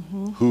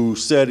who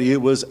said it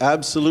was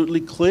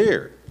absolutely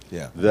clear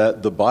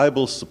that the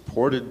Bible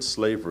supported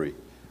slavery,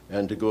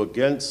 and to go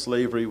against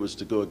slavery was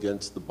to go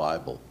against the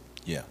Bible.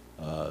 Yeah.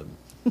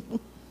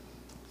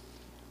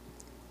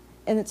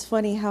 And it's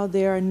funny how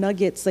there are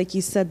nuggets, like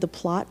you said, the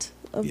plot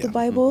of the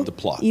Bible. The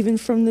plot. Even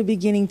from the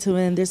beginning to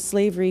end, there's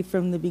slavery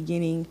from the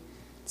beginning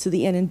to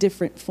the end in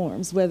different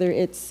forms, whether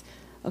it's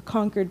a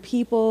conquered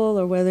people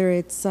or whether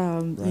it's,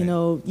 you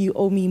know, you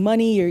owe me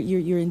money,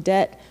 you're in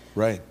debt.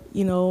 Right.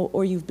 You know,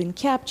 or you've been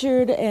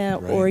captured,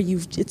 or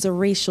it's a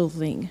racial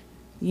thing,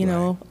 you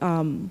know.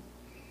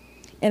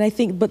 And I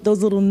think, but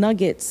those little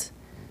nuggets,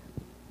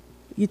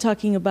 you're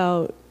talking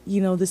about,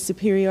 you know, the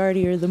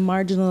superiority or the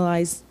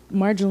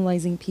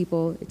marginalizing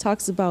people. It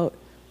talks about,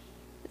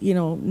 you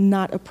know,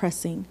 not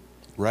oppressing.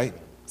 Right.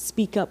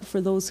 Speak up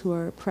for those who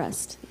are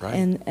oppressed. Right.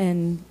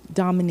 And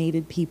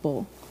dominated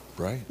people.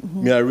 Right.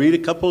 May I read a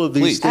couple of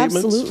these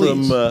statements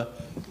Absolutely. from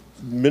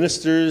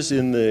ministers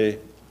in the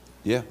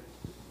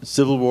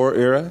Civil War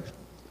era?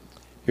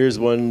 Here's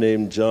one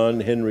named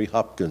John Henry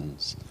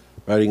Hopkins,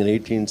 writing in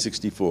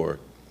 1864.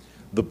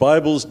 The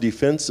Bible's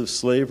defense of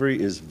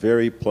slavery is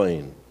very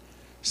plain.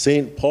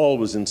 St. Paul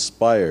was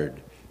inspired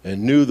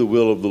and knew the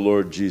will of the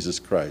Lord Jesus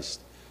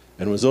Christ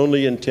and was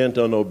only intent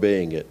on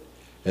obeying it.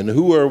 And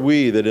who are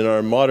we that in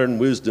our modern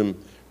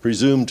wisdom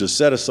presume to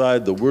set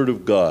aside the Word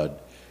of God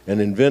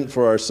and invent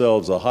for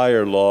ourselves a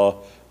higher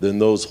law than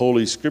those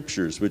holy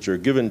scriptures which are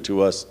given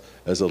to us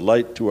as a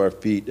light to our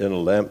feet and a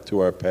lamp to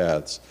our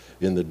paths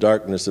in the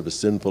darkness of a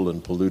sinful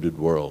and polluted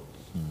world?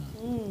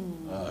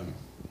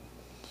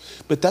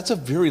 But that's a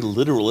very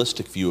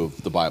literalistic view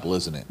of the Bible,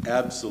 isn't it?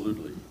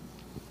 Absolutely.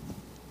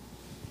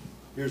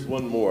 Here's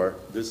one more.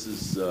 This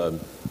is,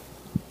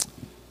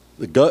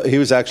 he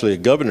was actually a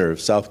governor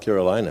of South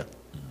Carolina.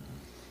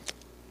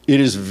 It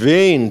is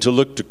vain to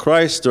look to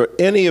Christ or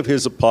any of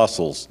his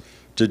apostles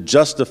to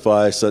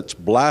justify such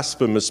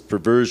blasphemous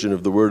perversion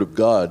of the Word of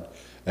God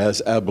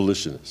as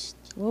abolitionists.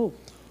 Whoa.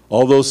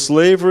 Although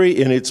slavery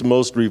in its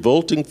most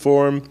revolting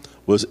form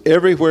was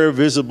everywhere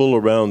visible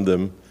around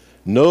them,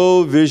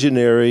 no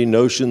visionary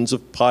notions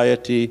of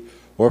piety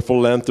or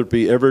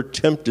philanthropy ever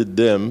tempted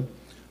them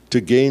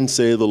to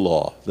gainsay the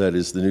law, that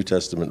is, the New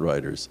Testament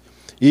writers,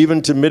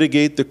 even to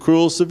mitigate the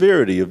cruel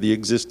severity of the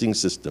existing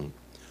system.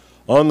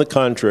 On the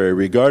contrary,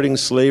 regarding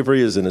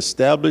slavery as an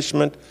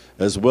establishment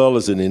as well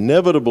as an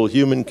inevitable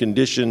human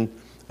condition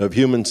of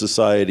human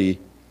society,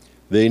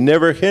 they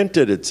never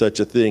hinted at such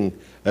a thing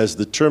as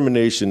the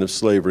termination of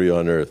slavery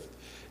on earth,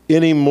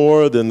 any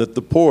more than that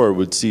the poor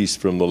would cease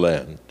from the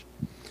land.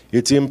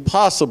 It's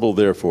impossible,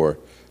 therefore,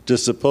 to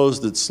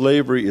suppose that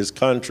slavery is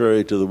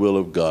contrary to the will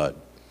of God.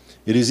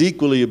 It is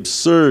equally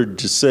absurd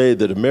to say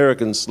that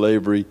American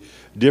slavery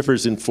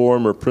differs in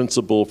form or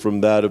principle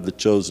from that of the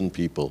chosen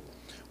people.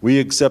 We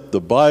accept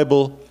the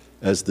Bible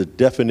as the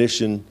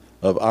definition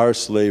of our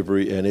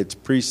slavery and its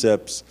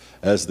precepts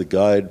as the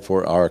guide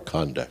for our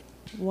conduct.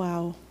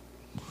 Wow.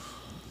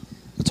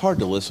 It's hard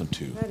to listen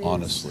to, That is.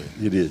 honestly.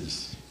 It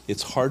is.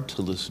 It's hard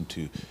to listen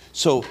to.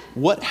 So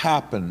what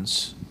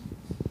happens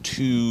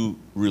to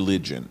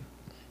religion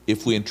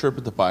if we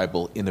interpret the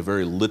Bible in a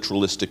very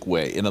literalistic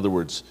way? In other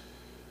words,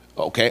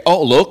 okay,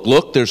 oh,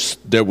 look,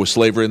 there was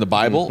slavery in the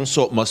Bible,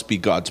 so it must be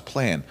God's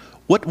plan.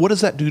 What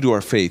does that do to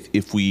our faith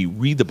if we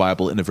read the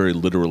Bible in a very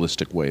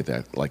literalistic way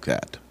like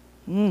that?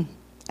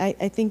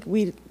 I think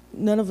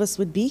none of us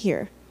would be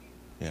here.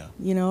 Yeah.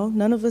 You know,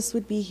 none of us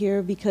would be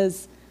here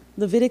because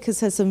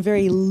Leviticus has some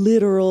very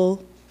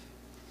literal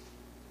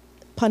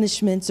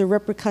punishments or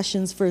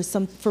repercussions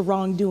for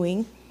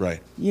wrongdoing.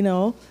 Right. You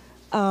know,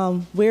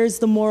 where's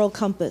the moral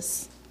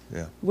compass?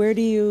 Yeah. Where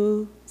do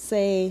you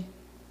say,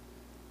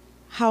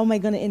 how am I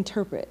going to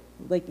interpret,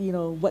 like, you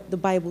know, what the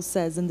Bible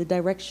says and the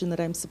direction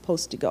that I'm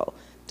supposed to go?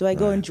 Do I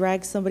go and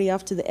drag somebody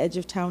off to the edge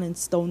of town and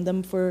stone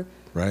them for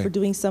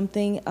doing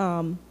something?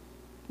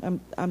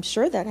 I'm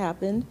sure that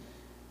happened,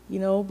 you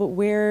know, but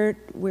where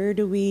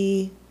do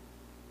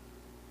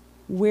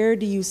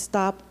you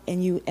stop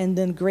and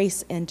then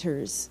grace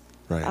enters?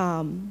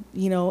 Right.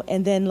 You know,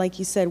 and then, like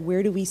you said,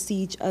 where do we see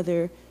each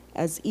other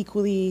as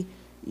equally,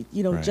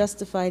 you know,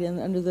 justified and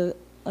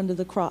under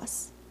the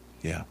cross?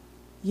 Yeah.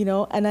 You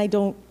know, and I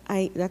don't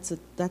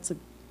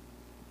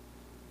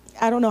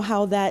know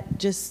how that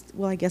just,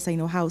 well, I guess I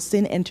know how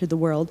sin entered the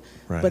world,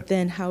 Right. but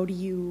then how do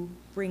you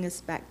bring us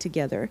back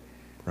together?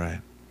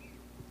 Right.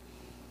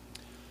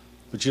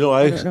 But you know,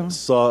 I don't know.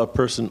 saw a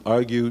person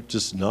argue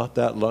just not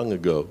that long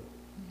ago.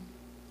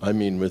 I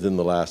mean, within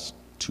the last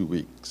 2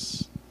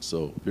 weeks,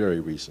 so very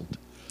recent.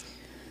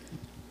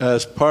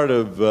 As part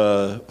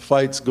of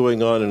fights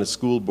going on in a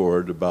school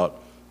board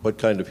about what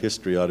kind of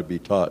history ought to be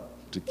taught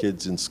to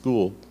kids in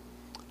school,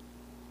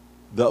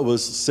 that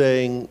was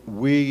saying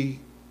we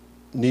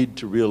need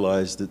to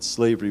realize that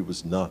slavery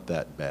was not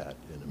that bad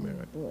in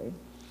America.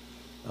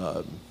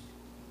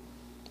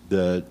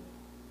 That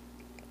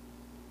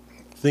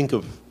think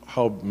of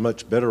how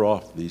much better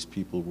off these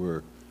people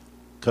were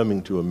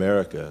coming to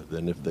America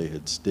than if they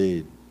had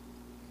stayed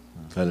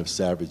kind of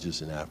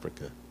savages in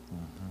Africa.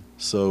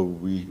 So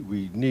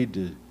we need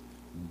to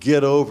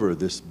get over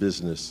this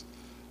business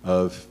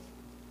of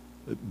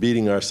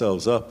beating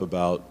ourselves up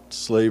about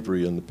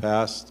slavery in the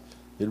past.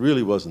 It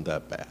really wasn't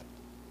that bad.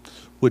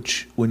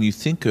 Which, when you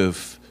think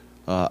of,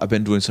 I've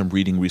been doing some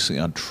reading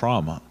recently on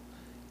trauma,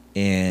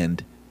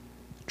 and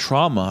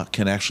trauma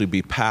can actually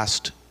be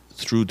passed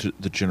through to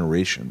the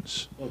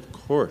generations. Of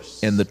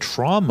course. And the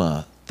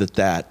trauma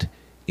that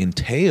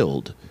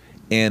entailed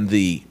and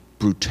the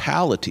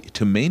brutality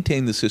to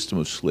maintain the system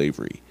of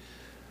slavery,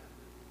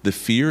 the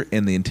fear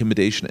and the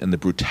intimidation and the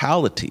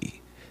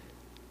brutality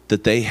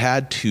that they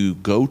had to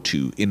go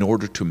to in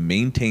order to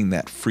maintain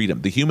that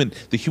freedom. The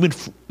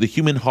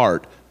human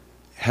heart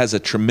has a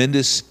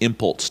tremendous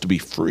impulse to be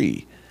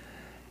free.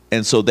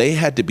 And so they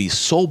had to be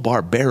so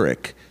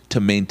barbaric to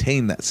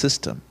maintain that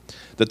system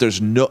that there's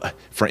no,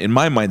 in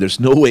my mind, there's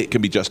no way it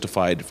can be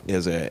justified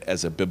as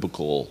a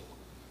biblical.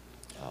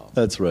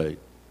 That's right.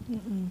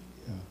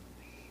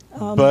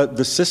 But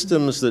the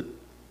systems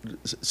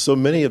so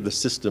many of the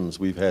systems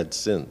we've had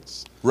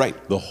since. Right.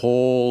 The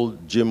whole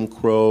Jim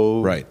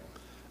Crow. Right.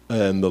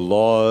 And the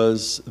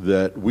laws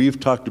that we've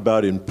talked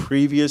about in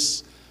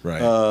previous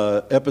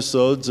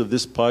episodes of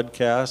this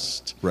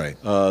podcast. Right.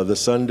 The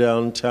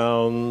sundown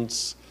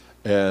towns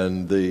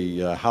and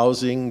the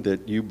housing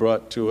that you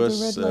brought to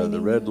us, the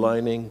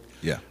redlining.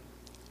 Yeah.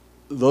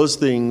 Those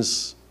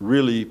things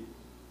really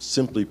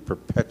simply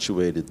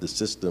perpetuated the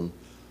system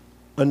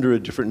under a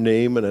different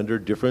name and under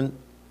different,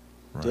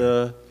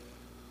 a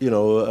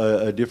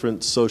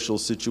different social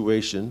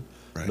situation.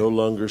 Right. No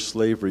longer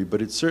slavery,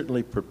 but it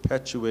certainly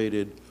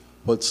perpetuated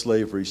what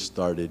slavery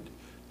started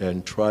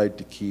and tried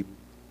to keep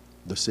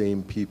the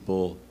same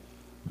people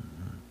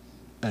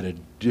at a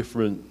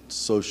different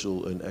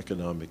social and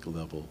economic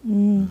level,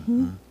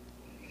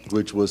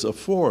 which was a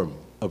form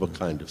of a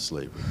kind of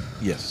slavery.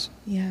 Yes.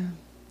 Yeah.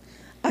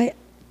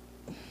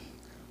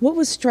 What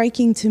was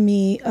striking to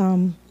me,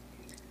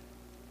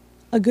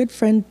 a good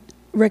friend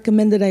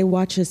recommended I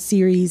watch a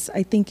series.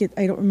 I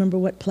don't remember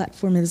what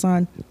platform it is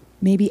on,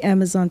 maybe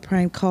Amazon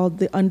Prime, called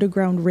The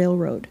Underground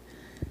Railroad.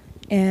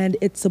 And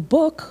it's a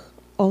book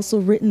also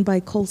written by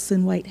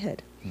Colson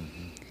Whitehead.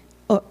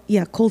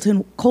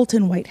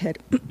 Colton Whitehead.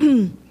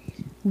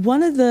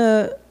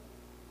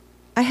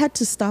 I had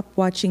to stop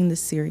watching this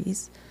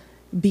series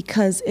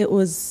because it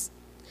was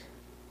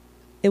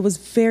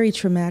very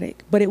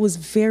traumatic, but it was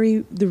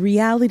the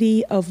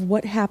reality of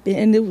what happened,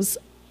 and it was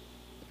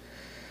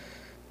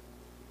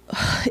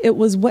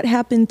what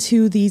happened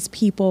to these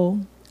people,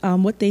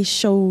 what they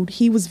showed.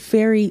 It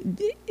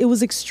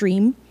was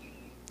extreme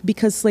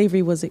because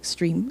slavery was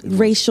extreme.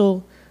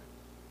 Racial,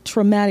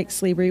 traumatic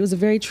slavery. It was a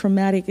very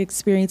traumatic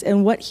experience.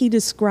 And what he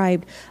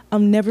described, I'll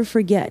never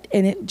forget.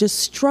 And it just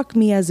struck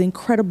me as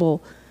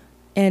incredible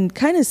and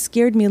kind of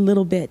scared me a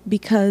little bit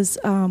because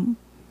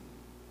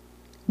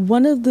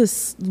one of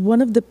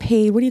the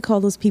paid, what do you call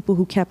those people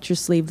who capture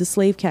slaves? The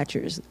slave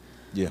catchers.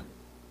 Yeah.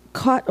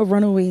 Caught a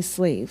runaway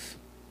slave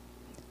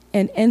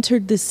and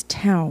entered this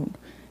town.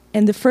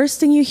 And the first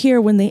thing you hear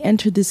when they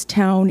enter this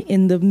town,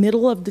 in the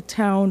middle of the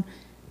town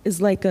is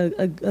like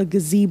a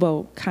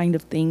gazebo kind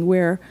of thing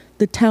where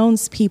the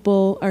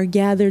townspeople are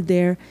gathered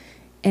there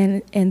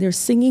and they're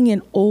singing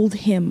an old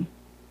hymn.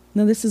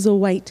 Now, this is a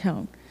white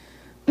town.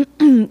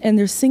 And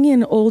they're singing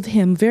an old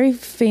hymn, very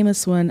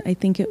famous one. I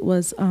think it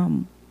was,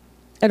 I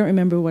don't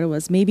remember what it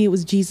was. Maybe it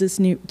was Jesus,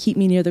 Keep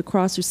Me Near the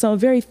Cross, or some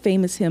very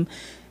famous hymn.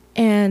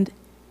 And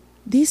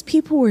these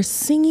people were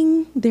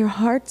singing their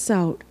hearts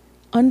out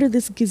under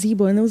this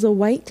gazebo, and it was a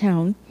white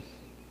town.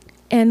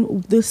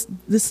 And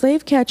the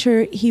slave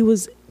catcher, he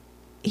was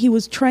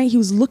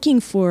looking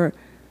for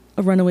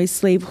a runaway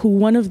slave who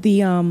one of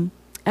the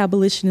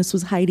abolitionists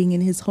was hiding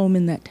in his home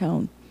in that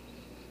town.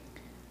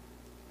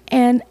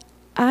 And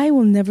I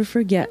will never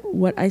forget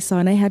what I saw,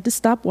 and I had to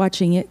stop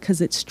watching it because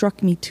it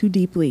struck me too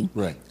deeply.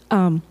 Right.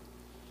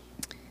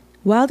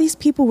 While these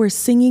people were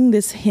singing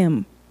this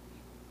hymn,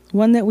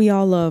 one that we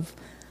all love,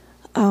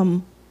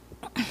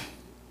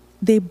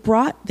 they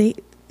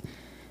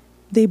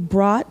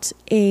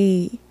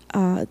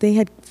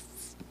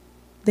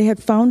had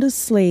found a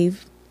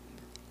slave,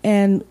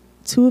 and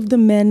two of the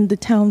men, the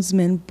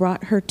townsmen,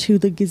 brought her to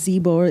the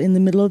gazebo or in the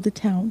middle of the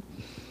town.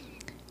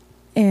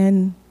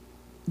 And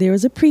there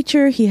was a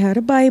preacher, he had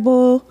a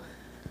Bible.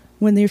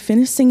 When they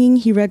finished singing,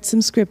 he read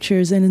some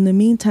scriptures, and in the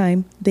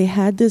meantime, they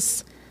had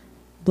this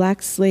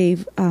black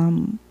slave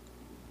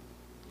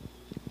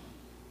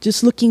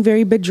just looking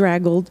very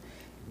bedraggled,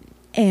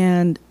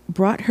 and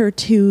brought her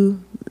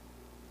to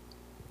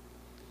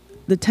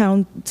the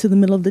town, to the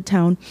middle of the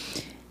town.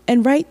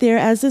 And right there,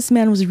 as this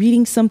man was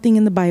reading something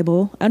in the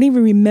Bible, I don't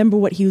even remember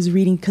what he was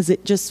reading, because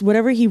it just,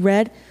 whatever he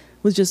read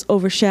was just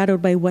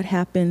overshadowed by what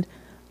happened.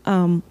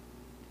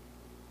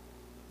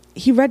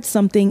 He read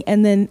something,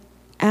 and then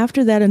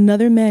after that,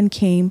 another man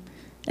came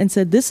and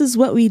said, this is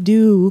what we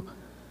do.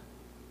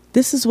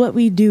 This is what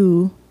we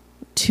do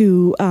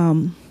to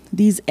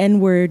these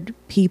N-word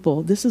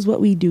people. This is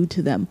what we do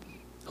to them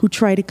who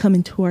try to come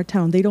into our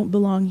town. They don't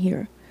belong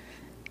here.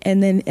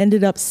 And then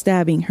ended up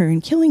stabbing her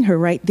and killing her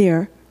right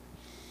there,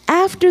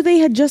 after they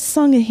had just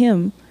sung a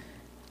hymn,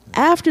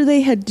 after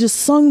they had just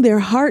sung their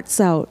hearts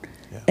out,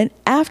 and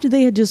after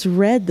they had just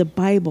read the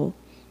Bible.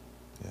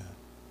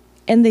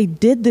 And they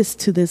did this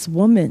to this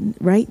woman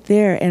right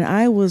there. And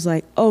I was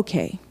like,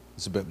 okay.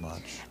 It's a bit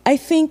much. I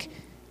think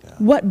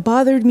what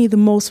bothered me the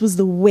most was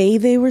the way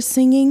they were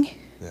singing,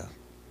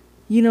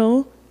 you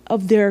know,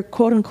 of their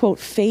quote unquote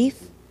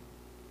faith.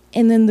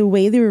 And then the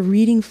way they were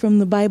reading from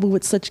the Bible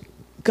with such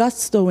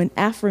gusto and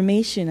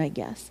affirmation, I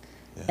guess.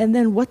 And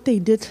then what they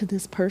did to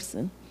this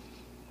person.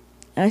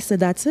 And I said,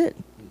 that's it.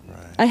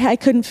 Right. I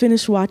couldn't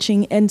finish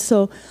watching. And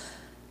so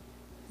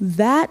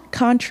that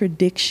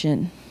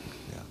contradiction,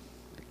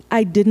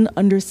 I didn't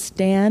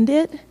understand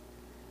it.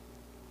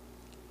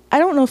 I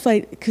don't know if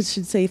I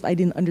should say if I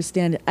didn't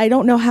understand it. I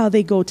don't know how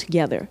they go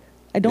together.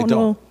 I don't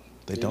know.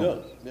 They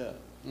don't. Yeah.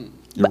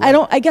 But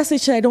right. I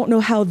guess I don't know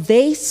how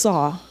they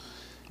saw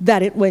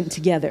that it went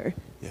together,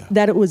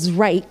 that it was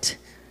right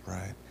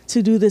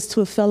to do this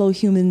to a fellow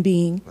human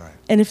being. Right.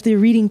 And if they're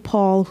reading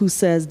Paul, who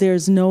says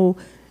there's no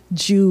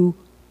Jew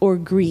or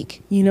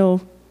Greek, you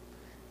know,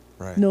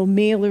 no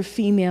male or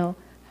female,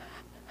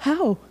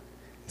 how?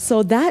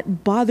 So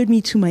that bothered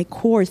me to my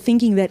core,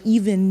 thinking that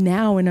even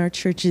now in our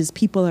churches,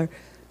 people are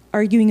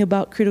arguing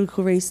about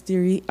critical race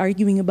theory,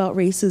 arguing about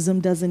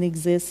racism doesn't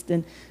exist,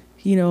 and,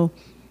 you know,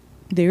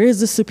 there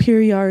is a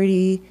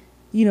superiority,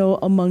 you know,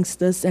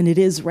 amongst us, and it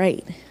is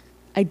right.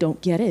 I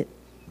don't get it.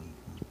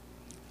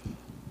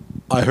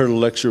 I heard a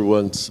lecture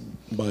once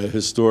by a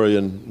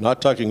historian,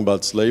 not talking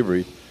about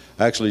slavery,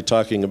 actually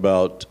talking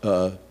about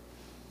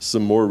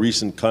some more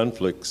recent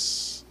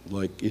conflicts,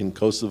 like in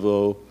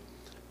Kosovo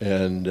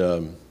and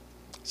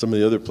some of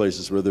the other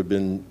places where there have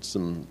been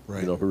some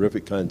you know,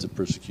 horrific kinds of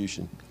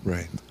persecution.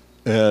 Right.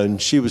 And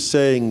she was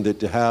saying that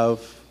to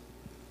have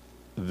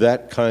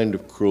that kind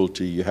of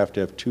cruelty, you have to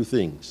have two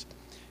things.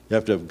 You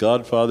have to have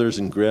godfathers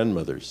and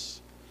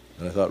grandmothers.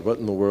 And I thought, what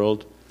in the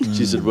world?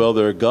 She said, well,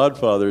 there are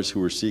godfathers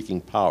who are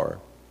seeking power.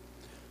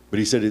 But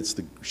she said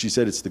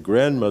it's the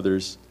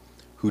grandmothers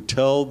who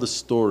tell the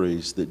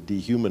stories that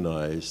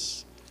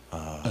dehumanize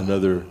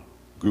another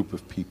group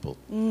of people.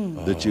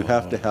 That you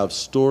have to have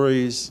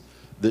stories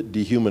that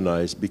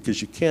dehumanize,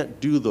 because you can't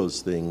do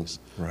those things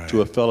to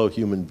a fellow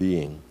human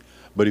being.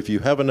 But if you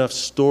have enough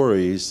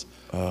stories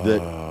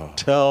that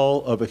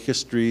tell of a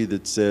history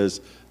that says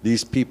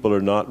these people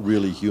are not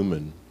really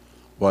human,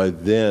 why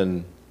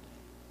then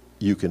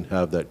you can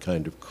have that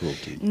kind of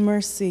cruelty.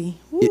 Mercy.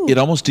 It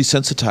almost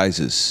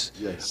desensitizes.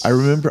 Yes. I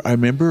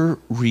remember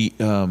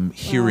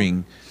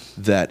hearing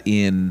that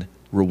in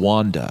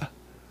Rwanda,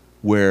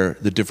 where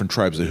the different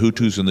tribes, the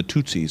Hutus and the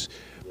Tutsis,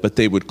 but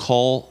they would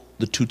call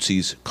the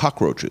Tutsis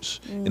cockroaches.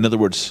 In other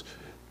words,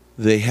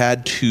 they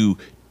had to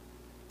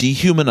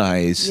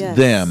dehumanize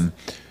them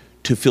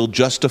to feel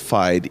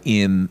justified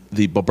in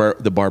the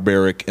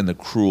barbaric and the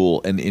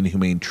cruel and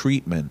inhumane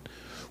treatment,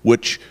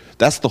 which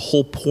that's the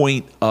whole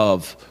point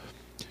of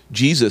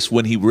Jesus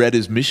when he read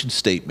his mission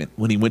statement,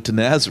 when he went to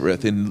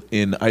Nazareth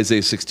in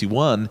Isaiah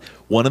 61.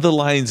 One of the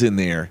lines in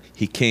there,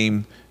 he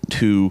came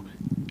to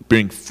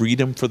bring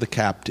freedom for the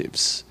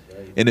captives.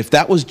 And if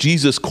that was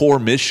Jesus' core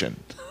mission,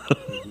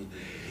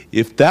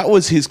 if that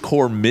was his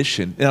core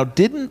mission, now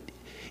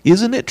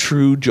isn't it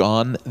true,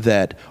 John,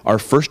 that our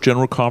first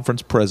General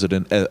Conference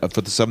president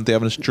for the Seventh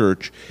Adventist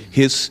Church,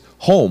 his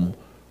home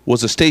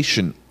was a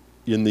station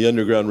in the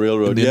Underground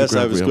Railroad? Yes,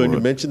 I was going to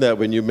mention that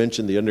when you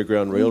mentioned the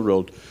Underground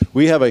Railroad.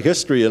 We have a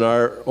history in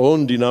our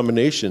own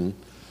denomination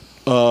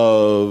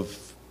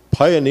of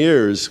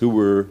pioneers who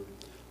were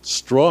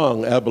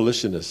strong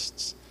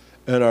abolitionists.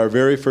 And our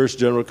very first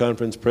General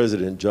Conference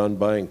president, John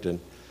Byington,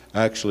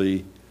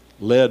 actually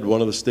led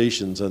one of the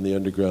stations on the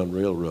Underground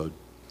Railroad.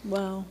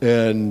 Wow.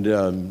 And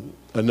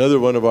another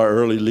one of our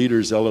early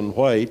leaders, Ellen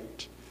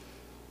White,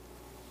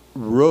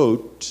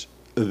 wrote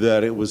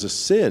that it was a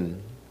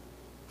sin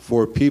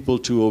for people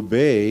to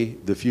obey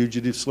the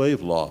fugitive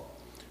slave law,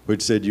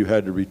 which said you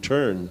had to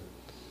return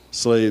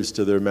slaves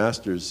to their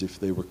masters if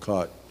they were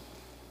caught.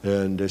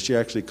 And she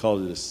actually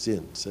called it a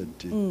sin, said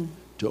to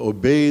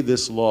obey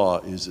this law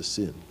is a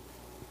sin.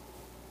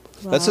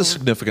 Wow. That's a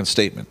significant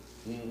statement.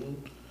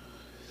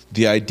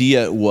 The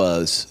idea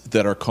was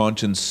that our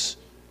conscience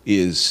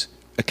is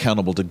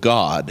accountable to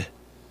God,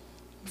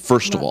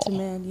 first of all. Not to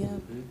man,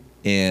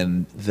 yeah.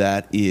 And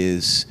that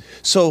is,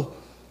 so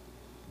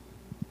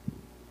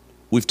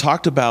we've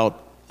talked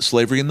about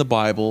slavery in the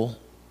Bible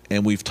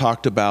and we've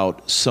talked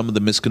about some of the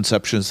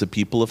misconceptions that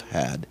people have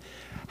had.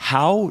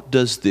 How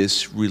does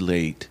this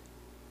relate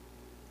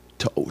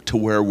to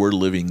where we're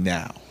living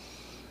now?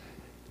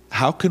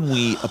 How can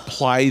we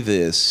apply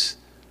this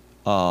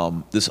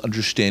this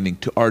understanding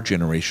to our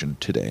generation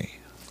today?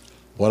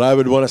 What I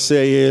would want to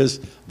say is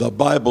the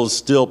Bible's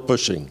still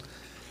pushing.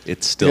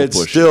 It's still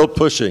pushing. It's still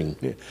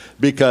pushing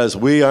because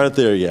we aren't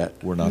there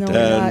yet. We're not No, there.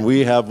 we're And not.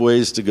 we have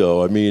ways to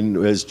go. I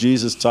mean, as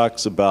Jesus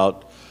talks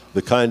about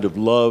the kind of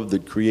love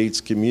that creates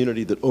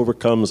community that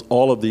overcomes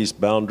all of these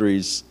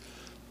boundaries,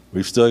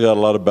 we've still got a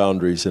lot of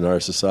boundaries in our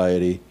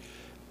society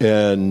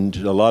and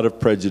a lot of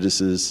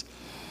prejudices.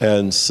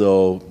 And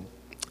so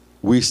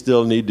we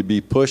still need to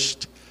be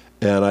pushed.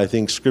 And I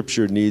think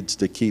Scripture needs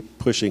to keep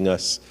pushing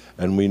us,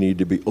 and we need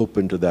to be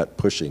open to that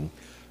pushing.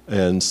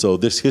 And so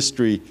this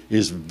history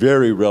is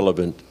very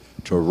relevant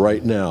to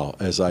right now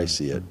as I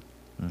see it.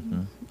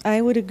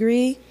 I would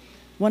agree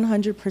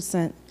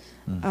 100%.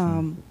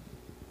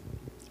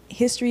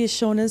 History has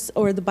shown us,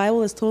 or the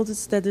Bible has told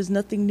us, that there's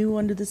nothing new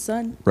under the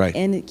sun. Right.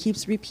 And it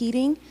keeps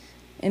repeating,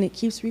 and it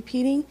keeps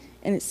repeating.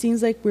 And it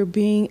seems like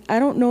I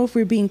don't know if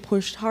we're being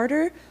pushed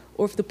harder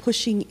or if the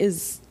pushing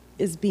is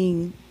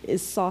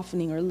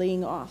softening or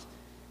laying off.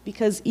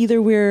 Because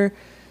either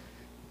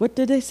what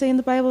did they say in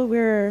the Bible?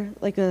 We're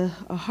like a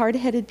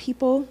hard-headed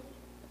people,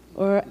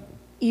 or,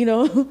 we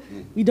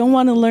don't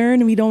want to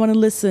learn and we don't want to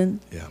listen.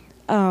 Yeah.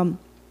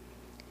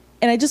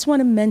 And I just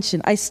want to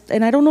mention,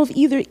 and I don't know if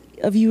either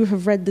of you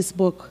have read this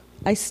book.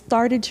 I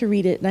started to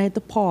read it and I had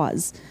to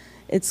pause.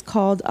 It's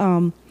called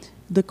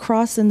The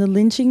Cross and the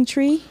Lynching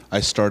Tree. I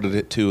started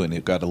it too, and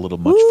it got a little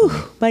much for me.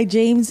 By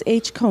James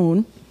H.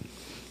 Cone.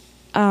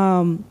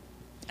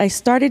 I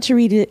started to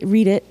read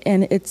it,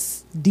 and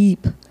it's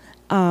deep.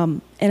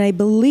 And I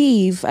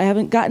believe, I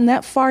haven't gotten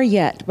that far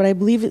yet, but I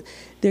believe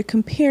they're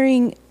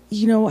comparing,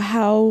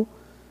 how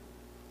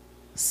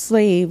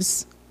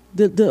slaves,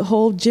 the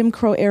whole Jim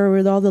Crow era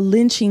where all the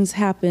lynchings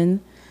happened,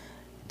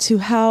 to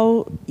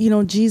how,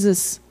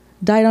 Jesus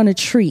died on a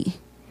tree.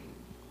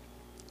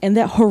 And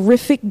that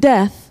horrific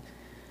death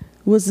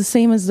was the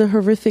same as the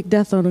horrific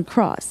death on a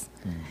cross.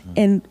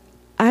 And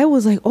I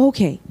was like,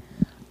 okay,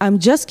 I'm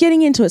just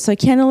getting into it, so I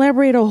can't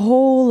elaborate a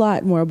whole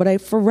lot more.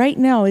 But for right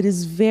now,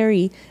 it's a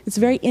very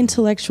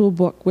intellectual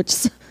book, which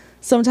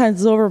sometimes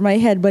is over my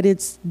head, but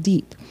it's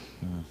deep.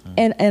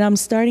 And I'm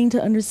starting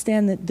to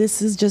understand that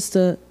this is just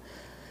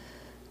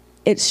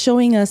it's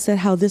showing us that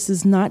how this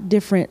is not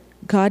different.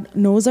 God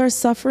knows our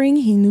suffering.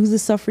 He knew the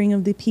suffering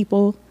of the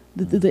people,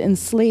 the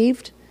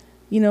enslaved,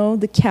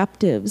 the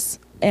captives.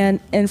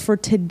 And for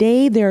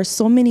today, there are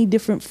so many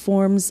different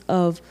forms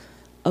of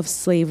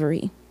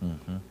slavery.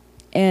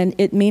 And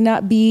it may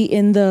not be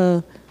in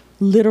the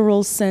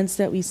literal sense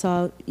that we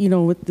saw,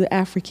 with the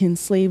African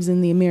slaves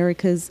in the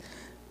Americas,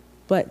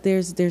 but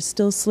there's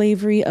still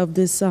slavery of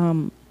this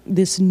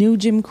this new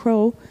Jim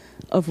Crow,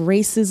 of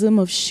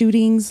racism, of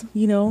shootings,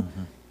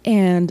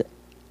 and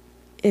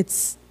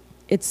it's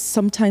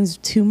sometimes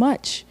too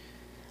much,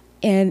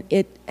 and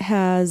it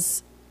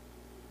has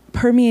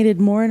permeated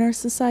more in our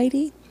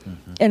society,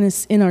 and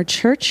it's in our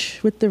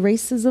church with the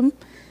racism.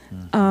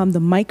 The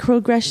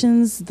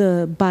microaggressions,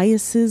 the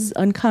biases,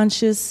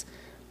 unconscious,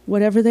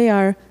 whatever they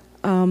are,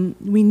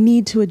 we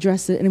need to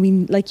address it. And we,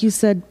 like you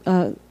said,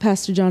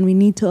 Pastor John, we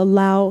need to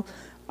allow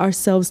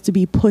ourselves to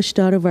be pushed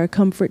out of our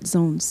comfort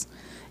zones.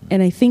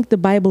 And I think the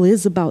Bible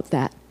is about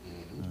that,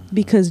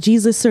 because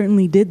Jesus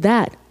certainly did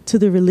that to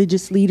the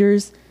religious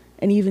leaders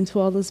and even to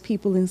all those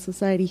people in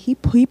society. He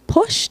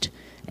pushed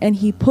and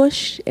he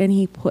pushed and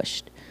he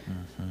pushed.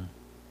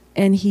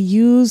 And he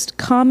used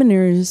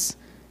commoners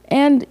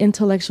and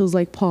intellectuals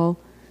like Paul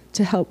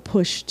to help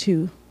push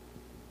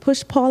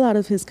Paul out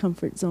of his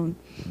comfort zone,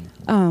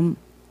 out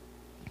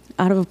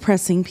of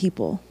oppressing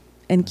people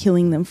and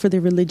killing them for their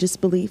religious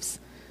beliefs.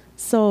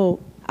 So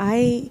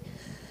I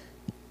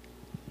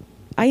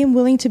am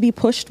willing to be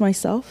pushed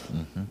myself.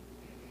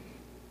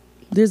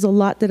 There's a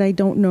lot that I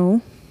don't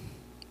know,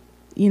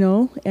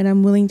 and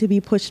I'm willing to be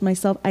pushed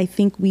myself. I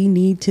think we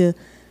need to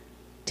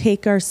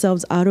take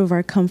ourselves out of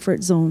our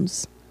comfort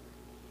zones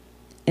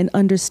and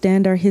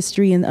understand our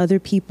history and other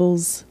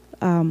people's,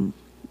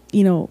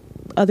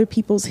 other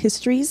people's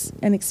histories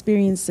and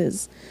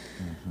experiences,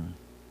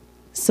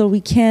 so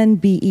we can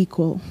be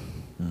equal.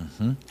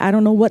 I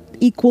don't know what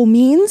equal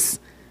means,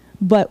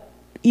 but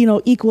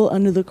equal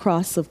under the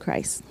cross of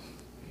Christ.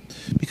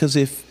 Because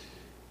if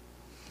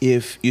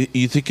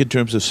you think in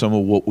terms of some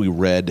of what we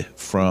read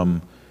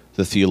from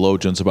the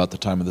theologians about the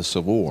time of the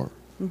Civil War,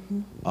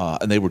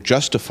 and they were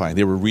justifying,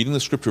 they were reading the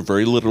Scripture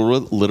very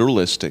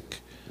literalistic.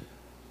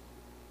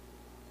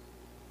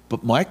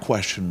 But my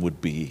question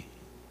would be,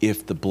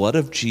 if the blood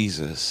of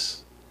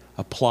Jesus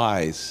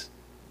applies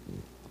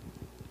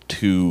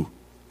to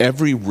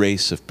every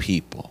race of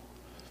people,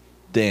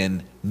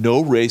 then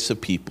no race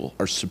of people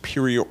are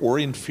superior or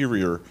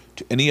inferior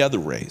to any other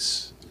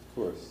race. Of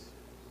course.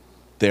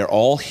 They're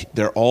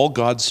all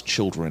God's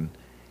children,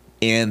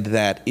 and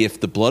that if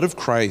the blood of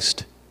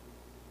Christ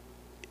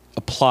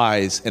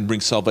applies and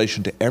brings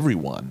salvation to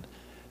everyone,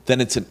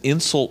 then it's an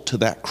insult to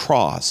that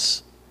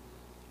cross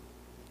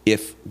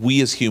if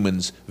we as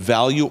humans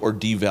value or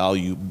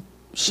devalue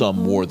some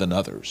more than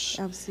others.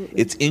 Absolutely.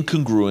 It's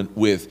incongruent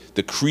with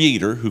the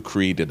Creator who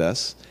created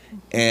us,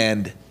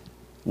 and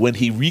when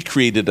he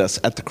recreated us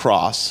at the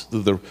cross,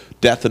 through the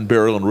death and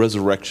burial and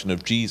resurrection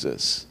of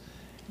Jesus.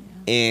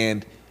 Yeah.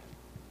 And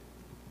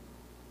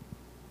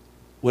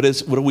what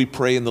do we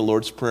pray in the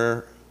Lord's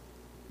Prayer?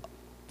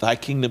 Thy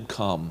kingdom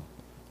come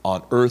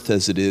on earth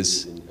as it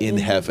is in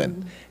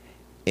heaven.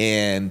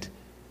 And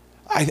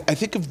I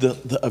think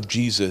of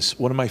Jesus.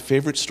 One of my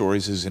favorite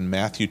stories is in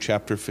Matthew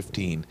chapter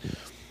 15,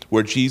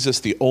 where Jesus,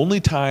 the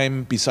only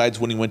time besides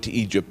when he went to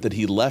Egypt that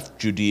he left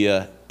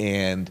Judea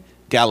and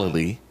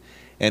Galilee,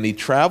 and he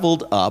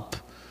traveled up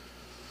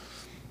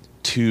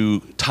to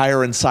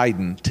Tyre and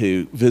Sidon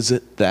to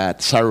visit that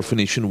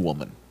Syrophoenician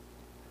woman.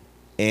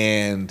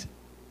 And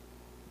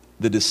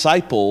the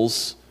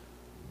disciples,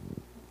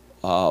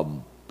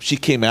 she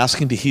came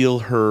asking to heal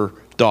her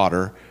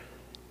daughter,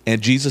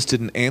 and Jesus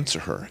didn't answer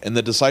her. And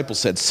the disciples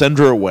said, send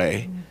her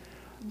away.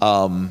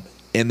 And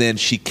then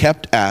she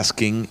kept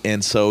asking,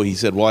 and so he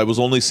said, well, I was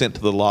only sent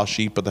to the lost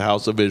sheep of the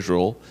house of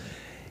Israel.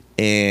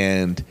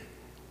 And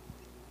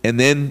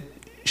then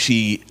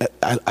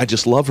I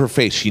just love her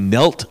face. She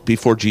knelt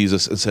before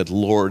Jesus and said,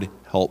 Lord,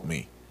 help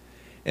me.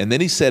 And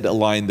then he said a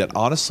line that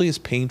honestly is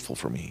painful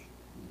for me.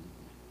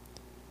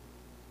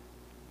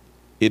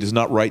 It is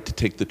not right to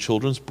take the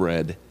children's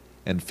bread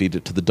and feed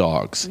it to the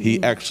dogs. Mm-hmm.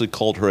 He actually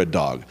called her a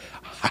dog.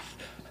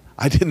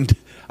 I didn't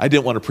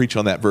want to preach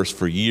on that verse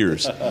for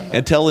years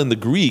until in the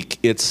Greek,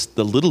 it's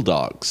the little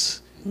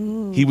dogs.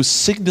 Mm. He was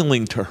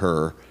signaling to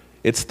her,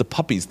 it's the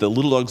puppies, the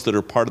little dogs that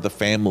are part of the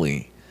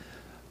family.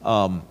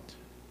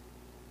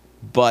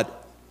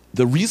 But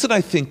the reason I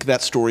think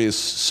that story is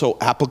so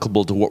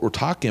applicable to what we're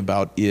talking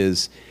about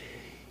is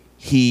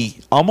he,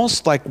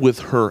 almost like with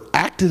her,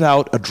 acted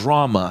out a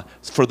drama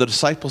for the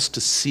disciples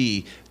to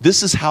see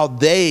this is how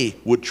they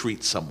would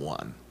treat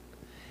someone.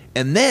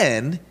 And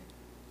then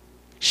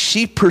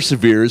she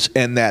perseveres,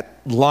 and that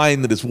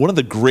line that is one of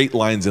the great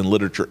lines in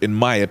literature, in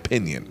my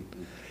opinion,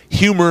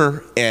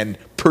 humor and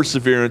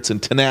perseverance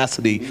and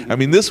tenacity. I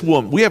mean, this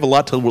woman, we have a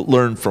lot to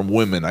learn from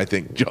women, I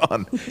think,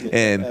 John.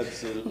 And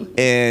absolutely.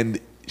 And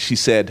she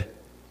said,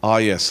 "Ah,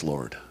 yes,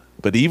 Lord,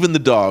 but even the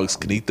dogs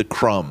can eat the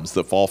crumbs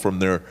that fall from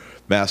their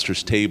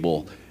master's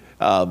table."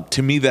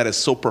 To me, that is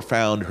so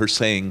profound, her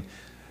saying,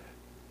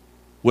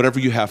 whatever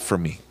you have for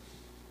me,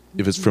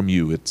 if it's from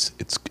you, it's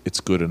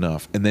good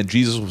enough. And then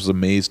Jesus was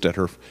amazed at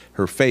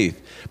her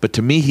faith. But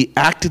to me, he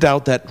acted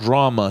out that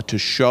drama to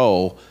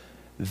show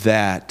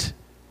that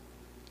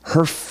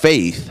her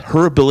faith,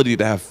 her ability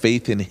to have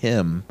faith in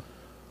him,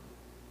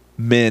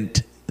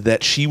 meant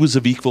that she was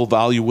of equal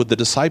value with the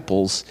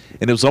disciples.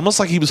 And it was almost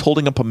like he was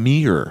holding up a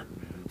mirror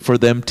for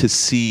them to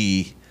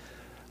see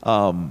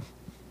the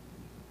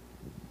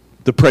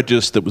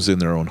prejudice that was in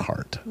their own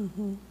heart.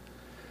 Mm-hmm.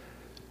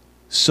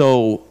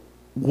 So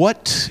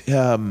what,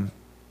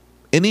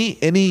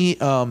 any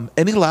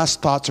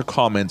last thoughts or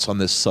comments on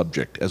this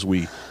subject as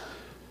we...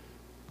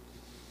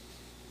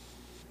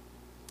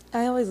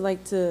 I always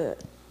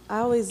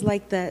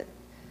like that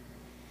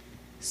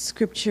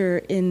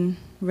scripture in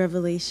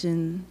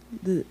Revelation,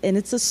 and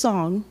it's a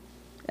song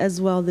as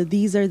well, that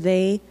these are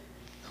they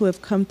who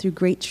have come through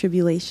great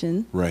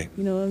tribulation. Right.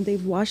 You know, and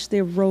they've washed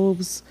their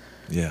robes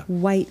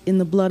white in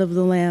the blood of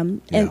the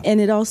Lamb.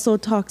 And it also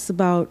talks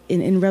about,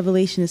 in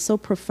Revelation, it's so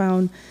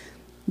profound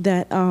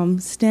that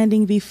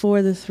standing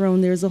before the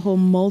throne, there's a whole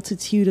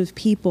multitude of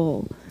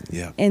people.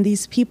 Yeah. And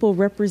these people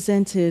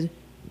represented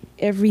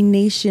every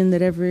nation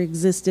that ever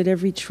existed,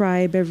 every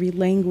tribe, every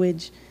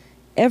language,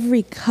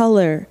 every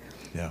color.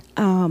 Yeah.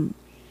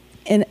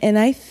 And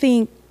I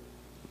think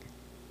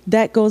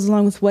that goes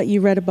along with what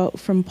you read about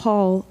from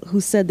Paul,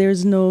 who said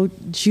there's no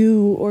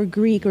Jew or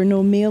Greek or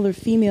no male or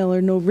female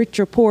or no rich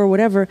or poor or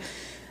whatever.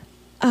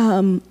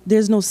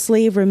 There's no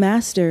slave or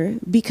master,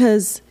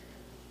 because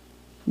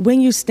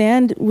when you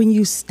stand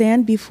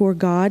before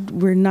God,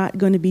 we're not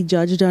going to be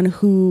judged on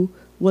who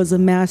was a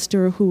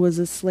master or who was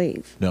a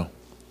slave. No.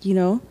 You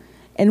know?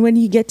 And when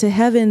you get to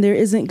heaven, there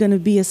isn't going to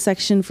be a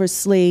section for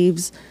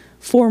slaves,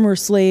 former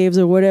slaves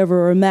or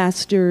whatever, or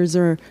masters,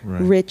 or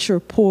rich or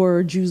poor,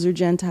 or Jews or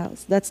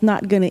Gentiles. That's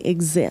not going to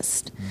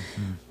exist.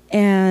 Mm-hmm.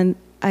 And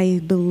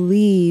I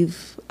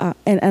believe,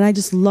 and I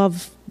just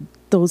love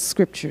those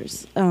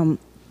scriptures. And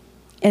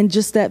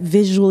just that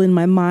visual in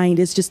my mind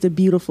is just a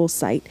beautiful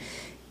sight.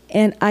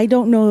 And I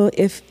don't know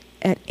if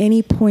at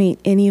any point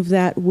any of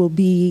that will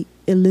be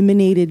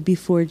eliminated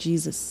before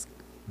Jesus,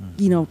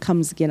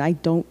 comes again. I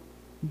don't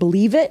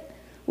believe it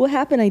will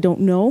happen. I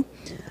don't know.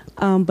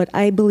 But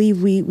I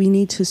believe we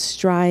need to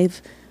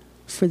strive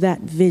for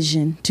that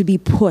vision, to be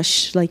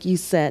pushed, like you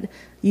said,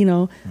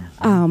 to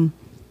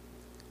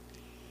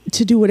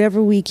do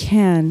whatever we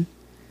can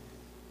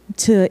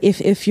to,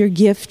 if your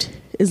gift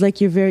is like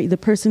the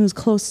person who's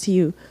close to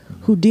you,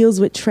 who deals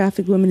with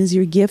trafficked women, is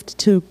your gift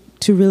to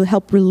really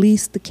help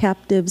release the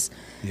captives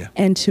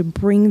and to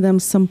bring them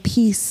some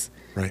peace,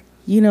 right?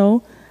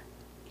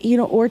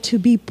 or to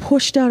be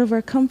pushed out of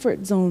our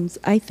comfort zones.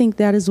 I think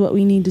that is what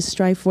we need to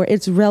strive for.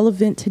 It's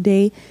relevant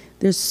today.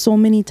 There's so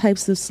many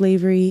types of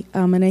slavery,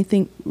 and I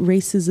think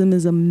racism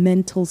is a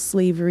mental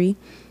slavery.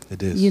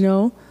 It is.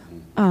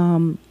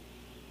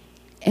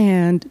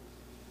 And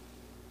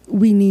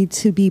we need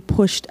to be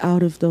pushed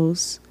out of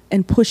those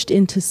and pushed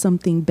into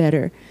something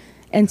better.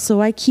 And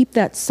so I keep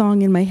that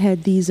song in my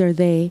head, These Are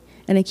They,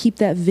 and I keep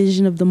that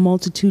vision of the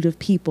multitude of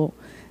people,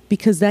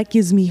 because that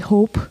gives me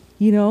hope,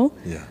 Yeah.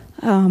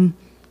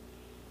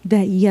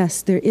 that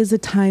yes, there is a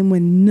time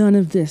when none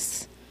of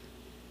this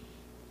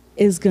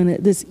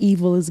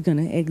evil is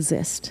gonna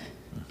exist.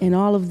 And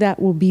all of that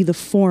will be the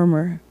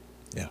former.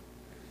 Yeah.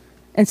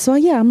 And so,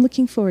 I'm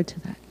looking forward to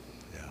that.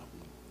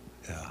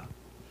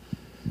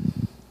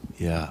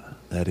 Yeah,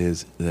 that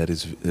is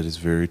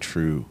very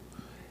true,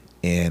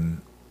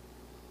 and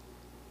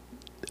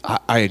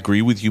I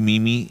agree with you,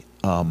 Mimi.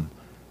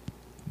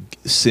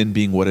 Sin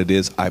being what it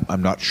is,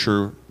 I'm not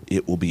sure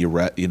it will be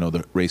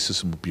the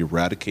racism will be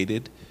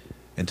eradicated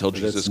until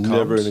Jesus comes. That's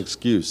never an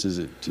excuse, is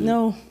it? To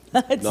No,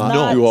 it's not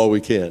not. do all we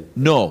can.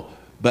 No,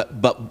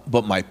 but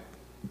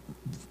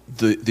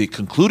the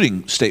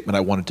concluding statement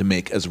I wanted to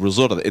make as a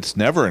result of it, it's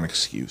never an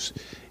excuse,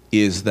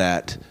 is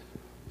that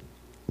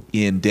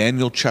in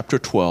Daniel chapter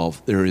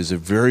 12, there is a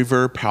very,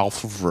 very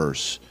powerful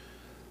verse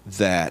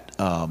that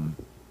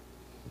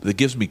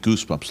gives me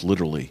goosebumps,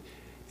 literally.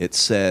 It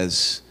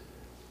says,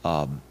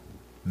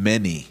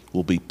 many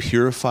will be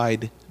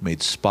purified,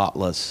 made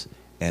spotless,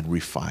 and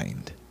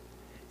refined.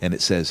 And it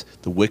says,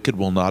 the wicked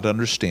will not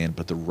understand,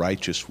 but the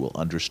righteous will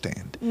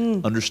understand.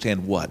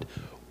 Understand what?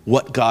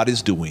 What God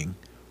is doing,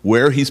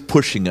 where he's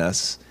pushing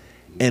us,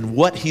 and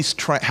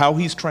how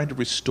he's trying to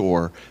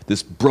restore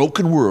this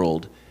broken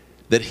world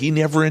that he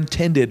never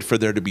intended for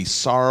there to be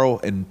sorrow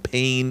and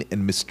pain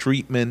and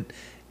mistreatment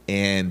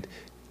and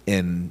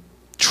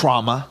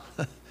trauma.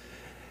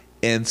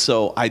 And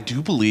so I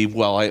do believe,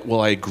 while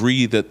I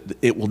agree that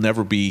it will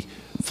never be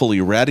fully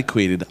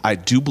eradicated, I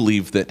do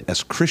believe that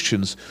as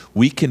Christians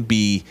we can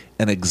be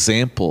an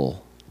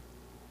example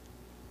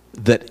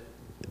that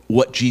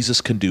what Jesus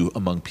can do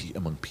among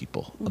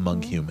people,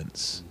 among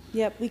humans.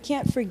 Yep, we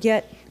can't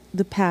forget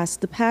the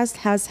past. The past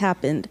has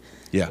happened.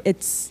 Yeah.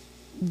 It's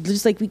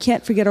just like we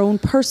can't forget our own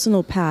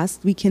personal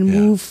past. We can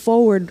move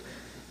forward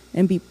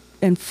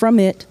and from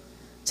it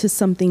to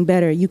something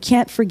better. You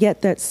can't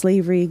forget that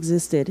slavery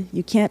existed.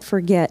 You can't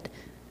forget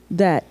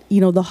that,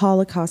 the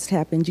Holocaust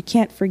happened. You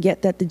can't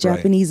forget that the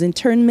Japanese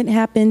internment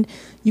happened.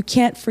 You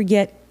can't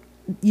forget,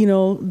 the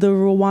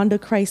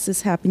Rwanda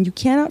crisis happened. You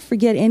cannot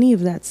forget any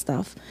of that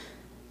stuff.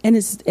 And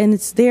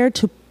it's there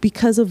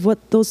because of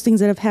what those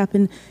things that have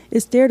happened,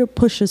 it's there to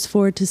push us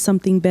forward to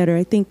something better.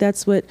 I think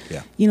that's what,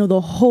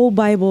 the whole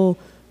Bible,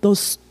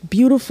 those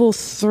beautiful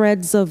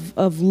threads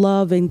of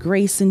love and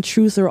grace and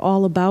truth are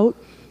all about.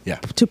 Yeah.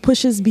 To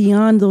push us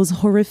beyond those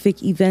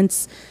horrific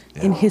events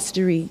in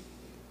history.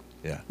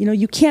 Yeah.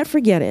 You can't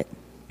forget it.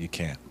 You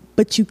can't.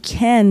 But you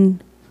can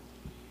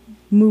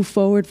move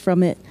forward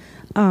from it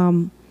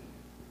to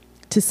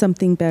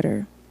something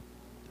better.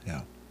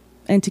 Yeah.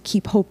 And to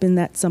keep hope in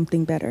that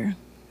something better.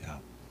 Yeah.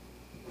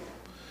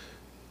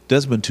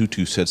 Desmond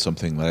Tutu said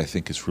something that I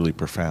think is really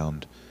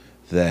profound,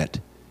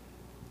 that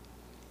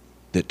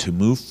to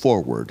move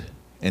forward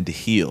and to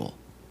heal,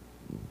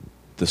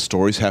 the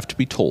stories have to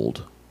be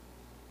told.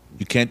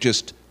 You can't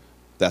just,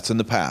 that's in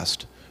the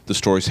past. The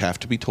stories have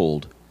to be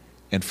told,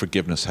 and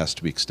forgiveness has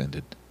to be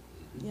extended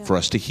for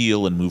us to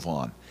heal and move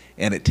on.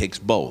 And it takes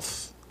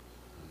both.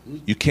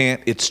 You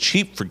can't, it's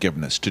cheap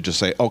forgiveness to just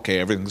say, okay,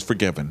 everything's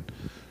forgiven.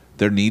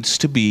 There needs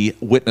to be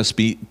witness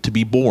to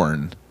be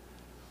born,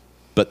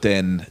 but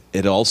then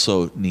it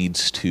also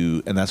needs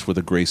to, and that's where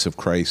the grace of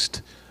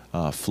Christ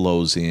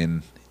flows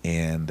in.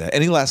 And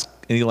any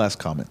last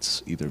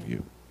comments, either of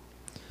you?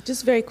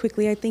 Just very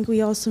quickly, I think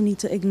we also need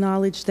to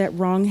acknowledge that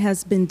wrong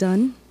has been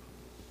done,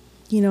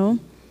 Yeah.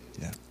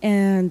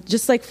 And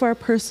just like for our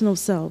personal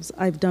selves,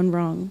 I've done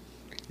wrong.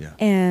 Yeah.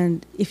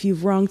 And if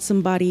you've wronged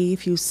somebody,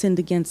 if you've sinned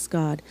against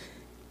God,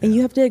 and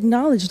you have to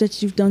acknowledge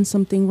that you've done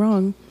something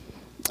wrong.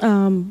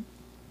 And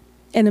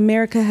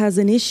America has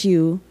an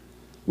issue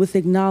with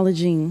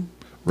acknowledging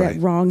that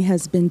wrong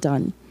has been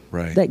done,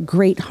 that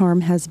great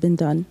harm has been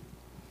done.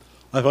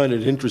 I find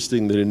it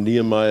interesting that in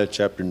Nehemiah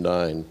chapter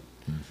 9,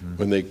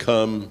 when they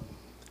come,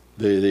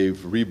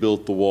 they've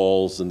rebuilt the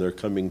walls and they're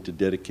coming to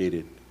dedicate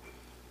it.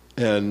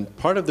 And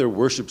part of their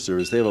worship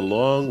service, they have a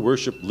long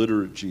worship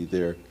liturgy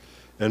there.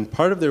 And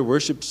part of their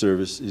worship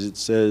service is, it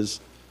says,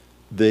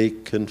 they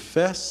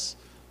confess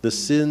the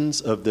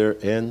sins of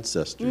their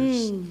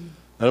ancestors. And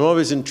I'm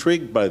always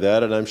intrigued by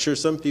that, and I'm sure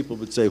some people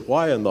would say,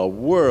 why in the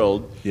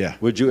world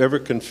would you ever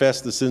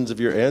confess the sins of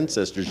your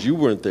ancestors? You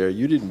weren't there,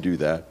 you didn't do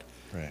that.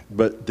 Right.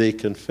 But they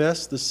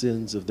confess the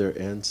sins of their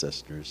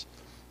ancestors,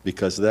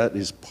 because that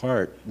is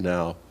part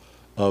now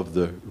of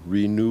the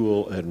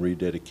renewal and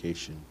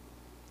rededication.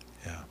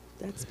 Yeah.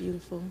 That's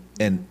beautiful.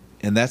 And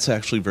that's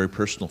actually very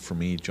personal for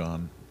me,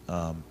 John.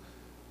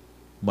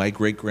 My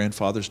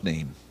great-grandfather's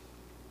name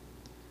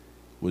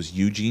was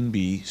Eugene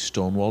B.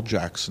 Stonewall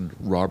Jackson,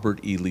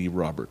 Robert E. Lee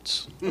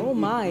Roberts. Oh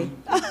my.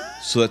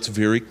 So that's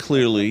very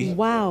clearly,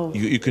 Wow.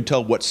 you can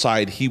tell what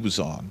side he was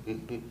on.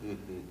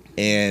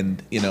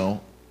 And,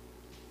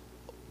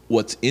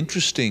 what's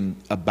interesting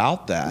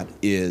about that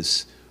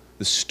is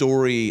the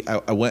story.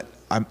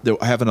 I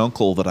have an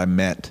uncle that I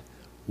met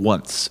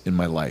once in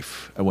my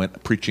life. I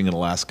went preaching in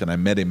Alaska, and I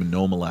met him in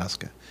Nome,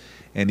 Alaska.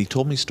 And he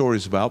told me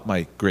stories about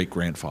my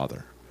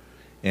great-grandfather.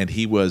 And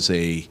he was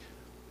a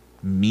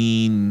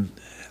mean,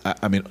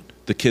 I mean,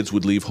 the kids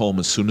would leave home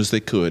as soon as they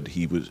could.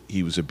 He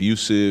was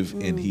abusive,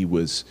 and he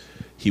was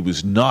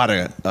not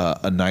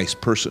a nice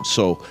person.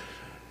 So,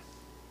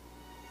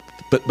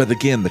 but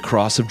again, the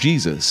cross of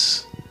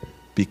Jesus,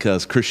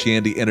 because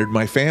Christianity entered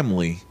my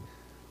family,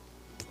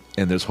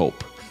 and there's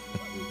hope.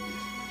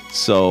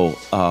 So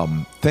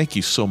thank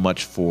you so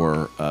much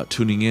for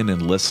tuning in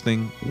and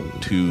listening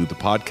to the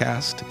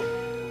podcast.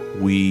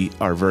 We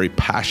are very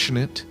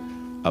passionate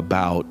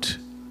about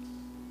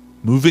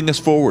moving us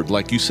forward,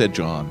 like you said,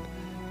 John,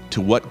 to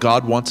what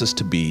God wants us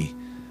to be,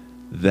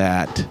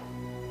 that,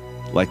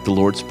 like the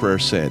Lord's Prayer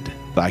said,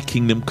 thy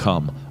kingdom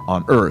come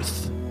on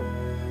earth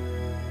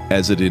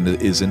as it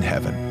is in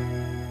heaven.